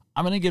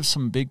I'm going to give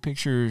some big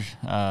picture,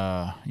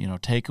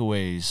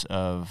 takeaways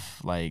of,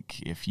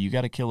 like, if you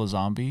got to kill a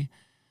zombie.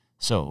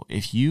 So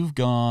if you've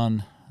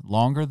gone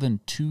longer than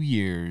 2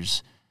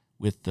 years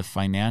with the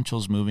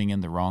financials moving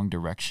in the wrong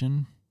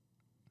direction,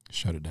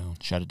 shut it down.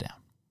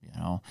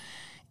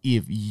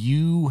 If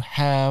you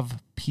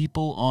have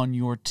people on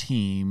your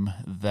team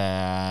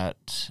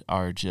that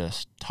are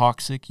just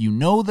toxic,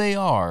 they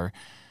are,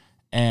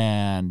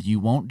 and you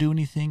won't do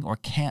anything or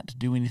can't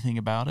do anything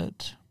about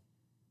it,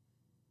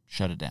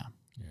 shut it down.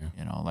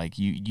 Yeah.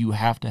 You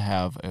have to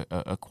have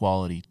a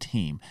quality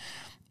team.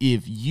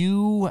 If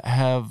you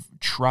have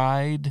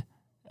tried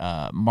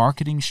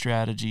marketing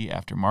strategy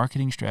after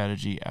marketing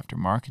strategy after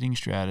marketing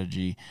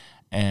strategy,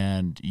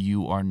 and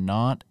you are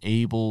not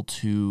able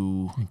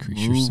to Increase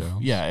your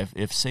sales. Yeah,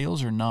 if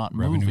sales are not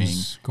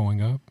Revenues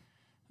going up.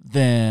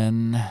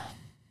 then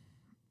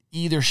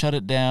either shut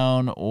it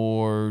down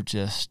or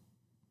just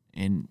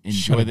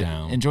Shut it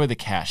down. enjoy the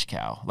cash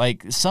cow.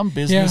 Like some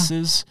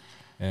businesses,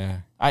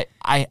 Yeah.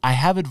 I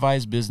have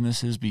advised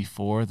businesses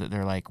before that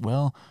they're like,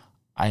 well,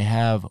 I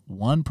have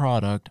one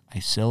product, I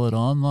sell it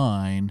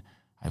online,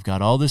 I've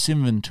got all this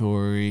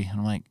inventory, and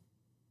I'm like,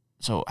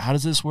 so how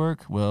does this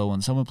work? Well,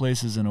 when someone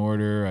places an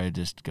order, I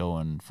just go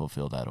and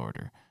fulfill that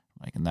order.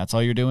 Like, and that's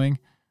all you're doing?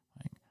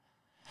 Like,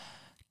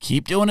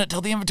 keep doing it till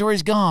the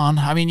inventory's gone.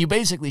 I mean, you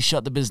basically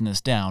shut the business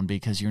down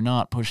because you're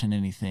not pushing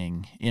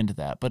anything into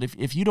that. But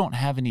if you don't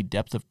have any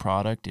depth of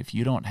product, if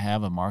you don't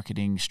have a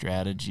marketing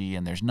strategy,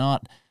 and there's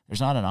not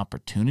an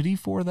opportunity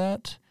for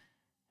that,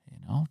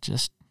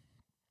 just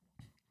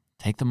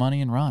take the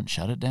money and run,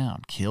 shut it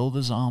down, kill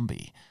the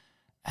zombie.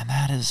 And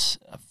that is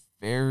a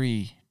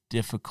very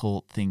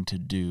difficult thing to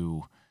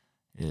do.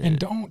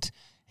 And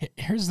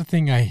here's the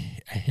thing I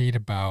hate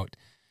about,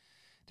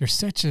 there's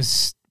such a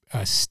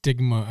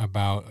stigma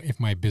about if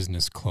my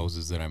business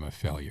closes that I'm a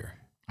failure.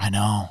 I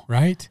know.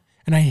 Right?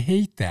 And I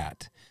hate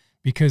that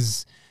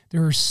because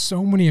there are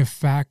so many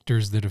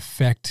factors that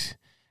affect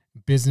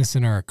business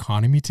in our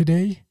economy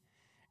today.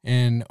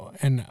 And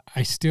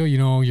I still,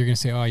 you're going to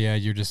say, oh yeah,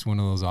 you're just one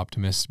of those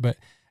optimists, but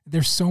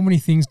there's so many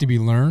things to be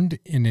learned.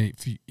 And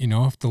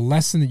if the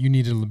lesson that you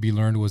needed to be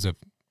learned was a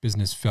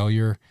business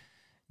failure,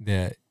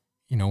 that,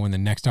 when the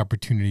next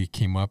opportunity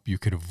came up, you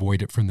could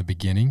avoid it from the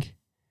beginning.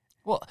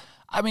 Well,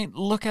 I mean,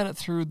 look at it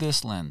through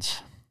this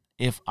lens.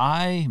 If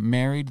I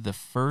married the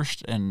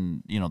first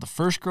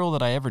girl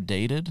that I ever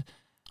dated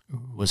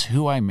was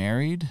who I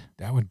married,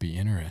 that would be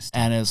interesting.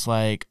 And it's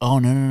like, oh,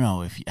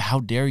 no. How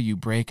dare you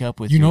break up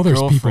with your girlfriend?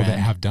 There's people that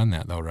have done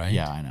that though, right?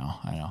 Yeah, I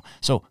know.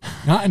 So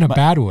not in a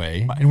bad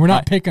way. And we're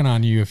not picking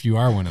on you if you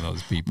are one of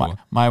those people.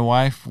 My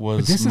wife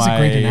was a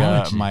great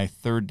analogy. My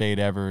third date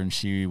ever, and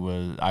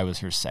I was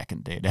her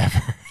second date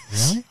ever.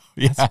 Really?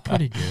 Yeah. That's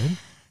pretty good.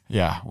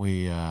 Yeah,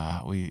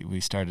 we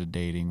started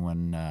dating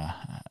when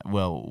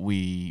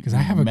because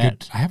I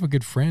have a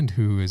good friend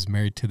who is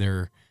married to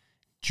their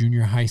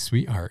junior high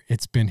sweetheart.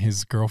 It's been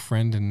his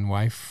girlfriend and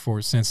wife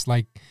since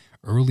like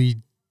early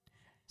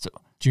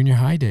junior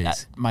high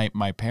days.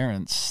 My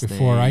parents,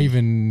 before I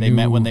even they knew.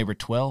 met when they were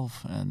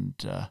 12, and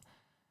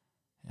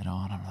and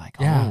I'm like,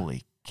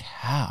 holy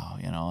cow,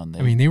 and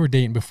they were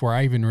dating before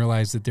I even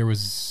realized that there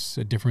was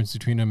a difference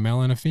between a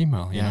male and a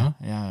female. You know?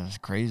 Yeah, it's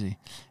crazy,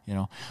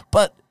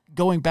 But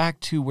going back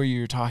to where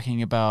you're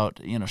talking about,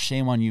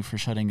 shame on you for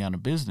shutting down a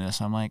business.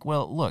 I'm like,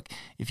 well, look,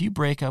 if you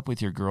break up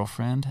with your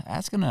girlfriend,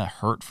 that's going to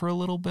hurt for a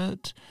little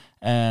bit.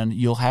 And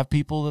you'll have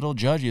people that'll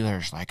judge you. They're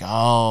just like,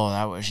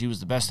 oh, she was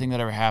the best thing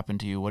that ever happened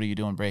to you. What are you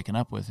doing breaking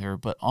up with her?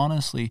 But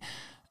honestly,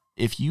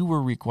 if you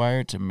were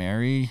required to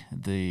marry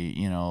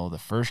the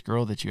first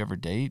girl that you ever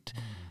date,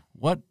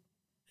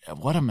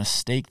 what a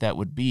mistake that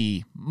would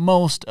be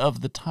most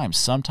of the time.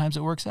 Sometimes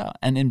it works out.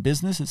 And in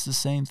business, it's the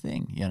same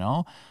thing,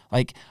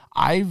 Like,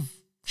 I've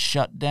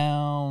shut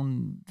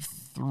down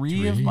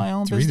three of my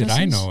own businesses. That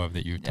I know of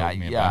that you told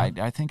me about.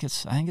 Yeah, I think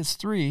it's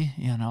three,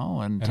 and I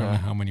don't know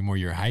how many more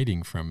you're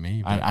hiding from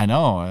me. But. I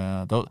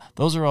know.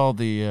 Those are all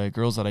the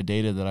girls that I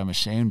dated that I'm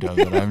ashamed of,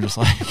 that I'm just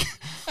like,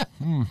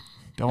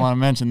 don't want to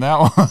mention that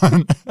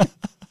one.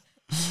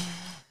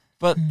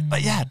 But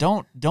yeah,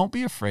 don't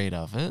be afraid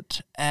of it.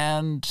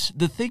 And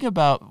the thing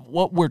about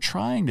what we're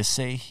trying to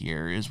say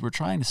here is we're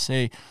trying to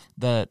say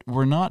that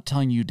we're not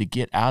telling you to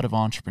get out of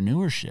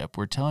entrepreneurship.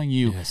 We're telling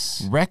you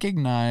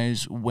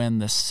recognize when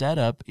the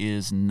setup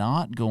is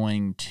not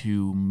going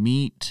to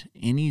meet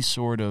any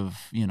sort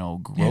of,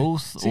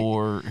 growth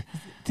or...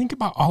 Think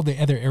about all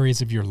the other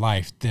areas of your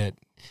life that,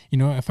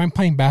 if I'm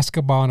playing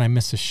basketball and I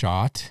miss a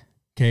shot,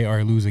 or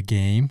I lose a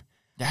game,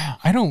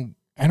 I don't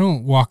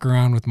walk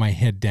around with my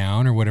head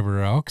down or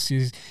whatever else.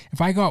 If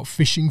I go out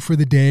fishing for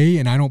the day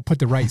and I don't put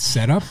the right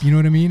setup, you know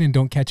what I mean, and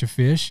don't catch a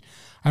fish,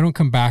 I don't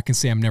come back and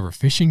say I'm never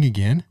fishing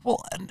again.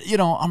 Well,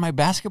 on my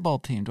basketball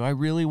team, do I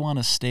really want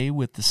to stay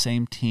with the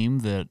same team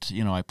that,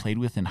 I played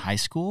with in high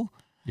school?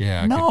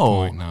 Yeah, no. Good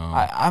point. No.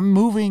 I'm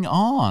moving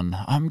on.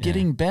 I'm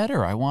getting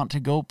better. I want to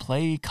go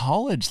play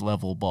college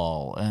level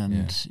ball,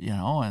 and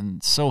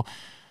and so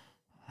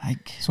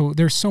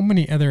there's so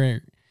many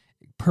other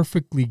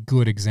perfectly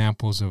good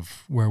examples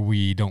of where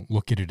we don't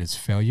look at it as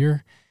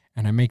failure.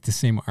 And I make the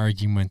same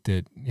argument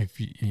that if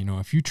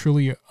you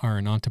truly are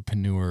an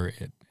entrepreneur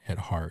at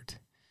heart,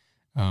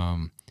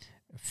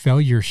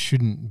 failure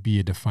shouldn't be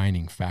a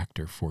defining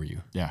factor for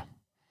you. Yeah.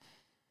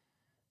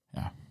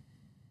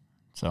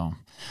 So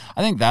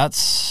I think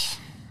that's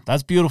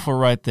beautiful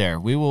right there.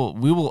 We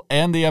will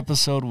end the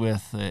episode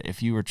with,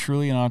 if you are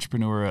truly an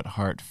entrepreneur at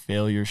heart,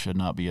 failure should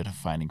not be a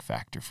defining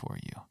factor for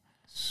you.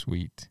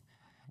 Sweet.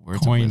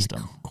 Words of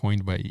wisdom.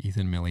 Coined by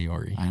Ethan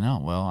Miliori. I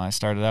know. Well, I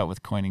started out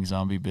with coining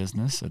zombie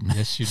business. And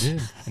yes, you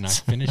did. And I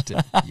finished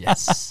it.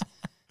 Yes.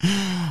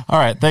 All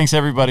right. Thanks,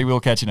 everybody. We'll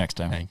catch you next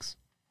time. Thanks.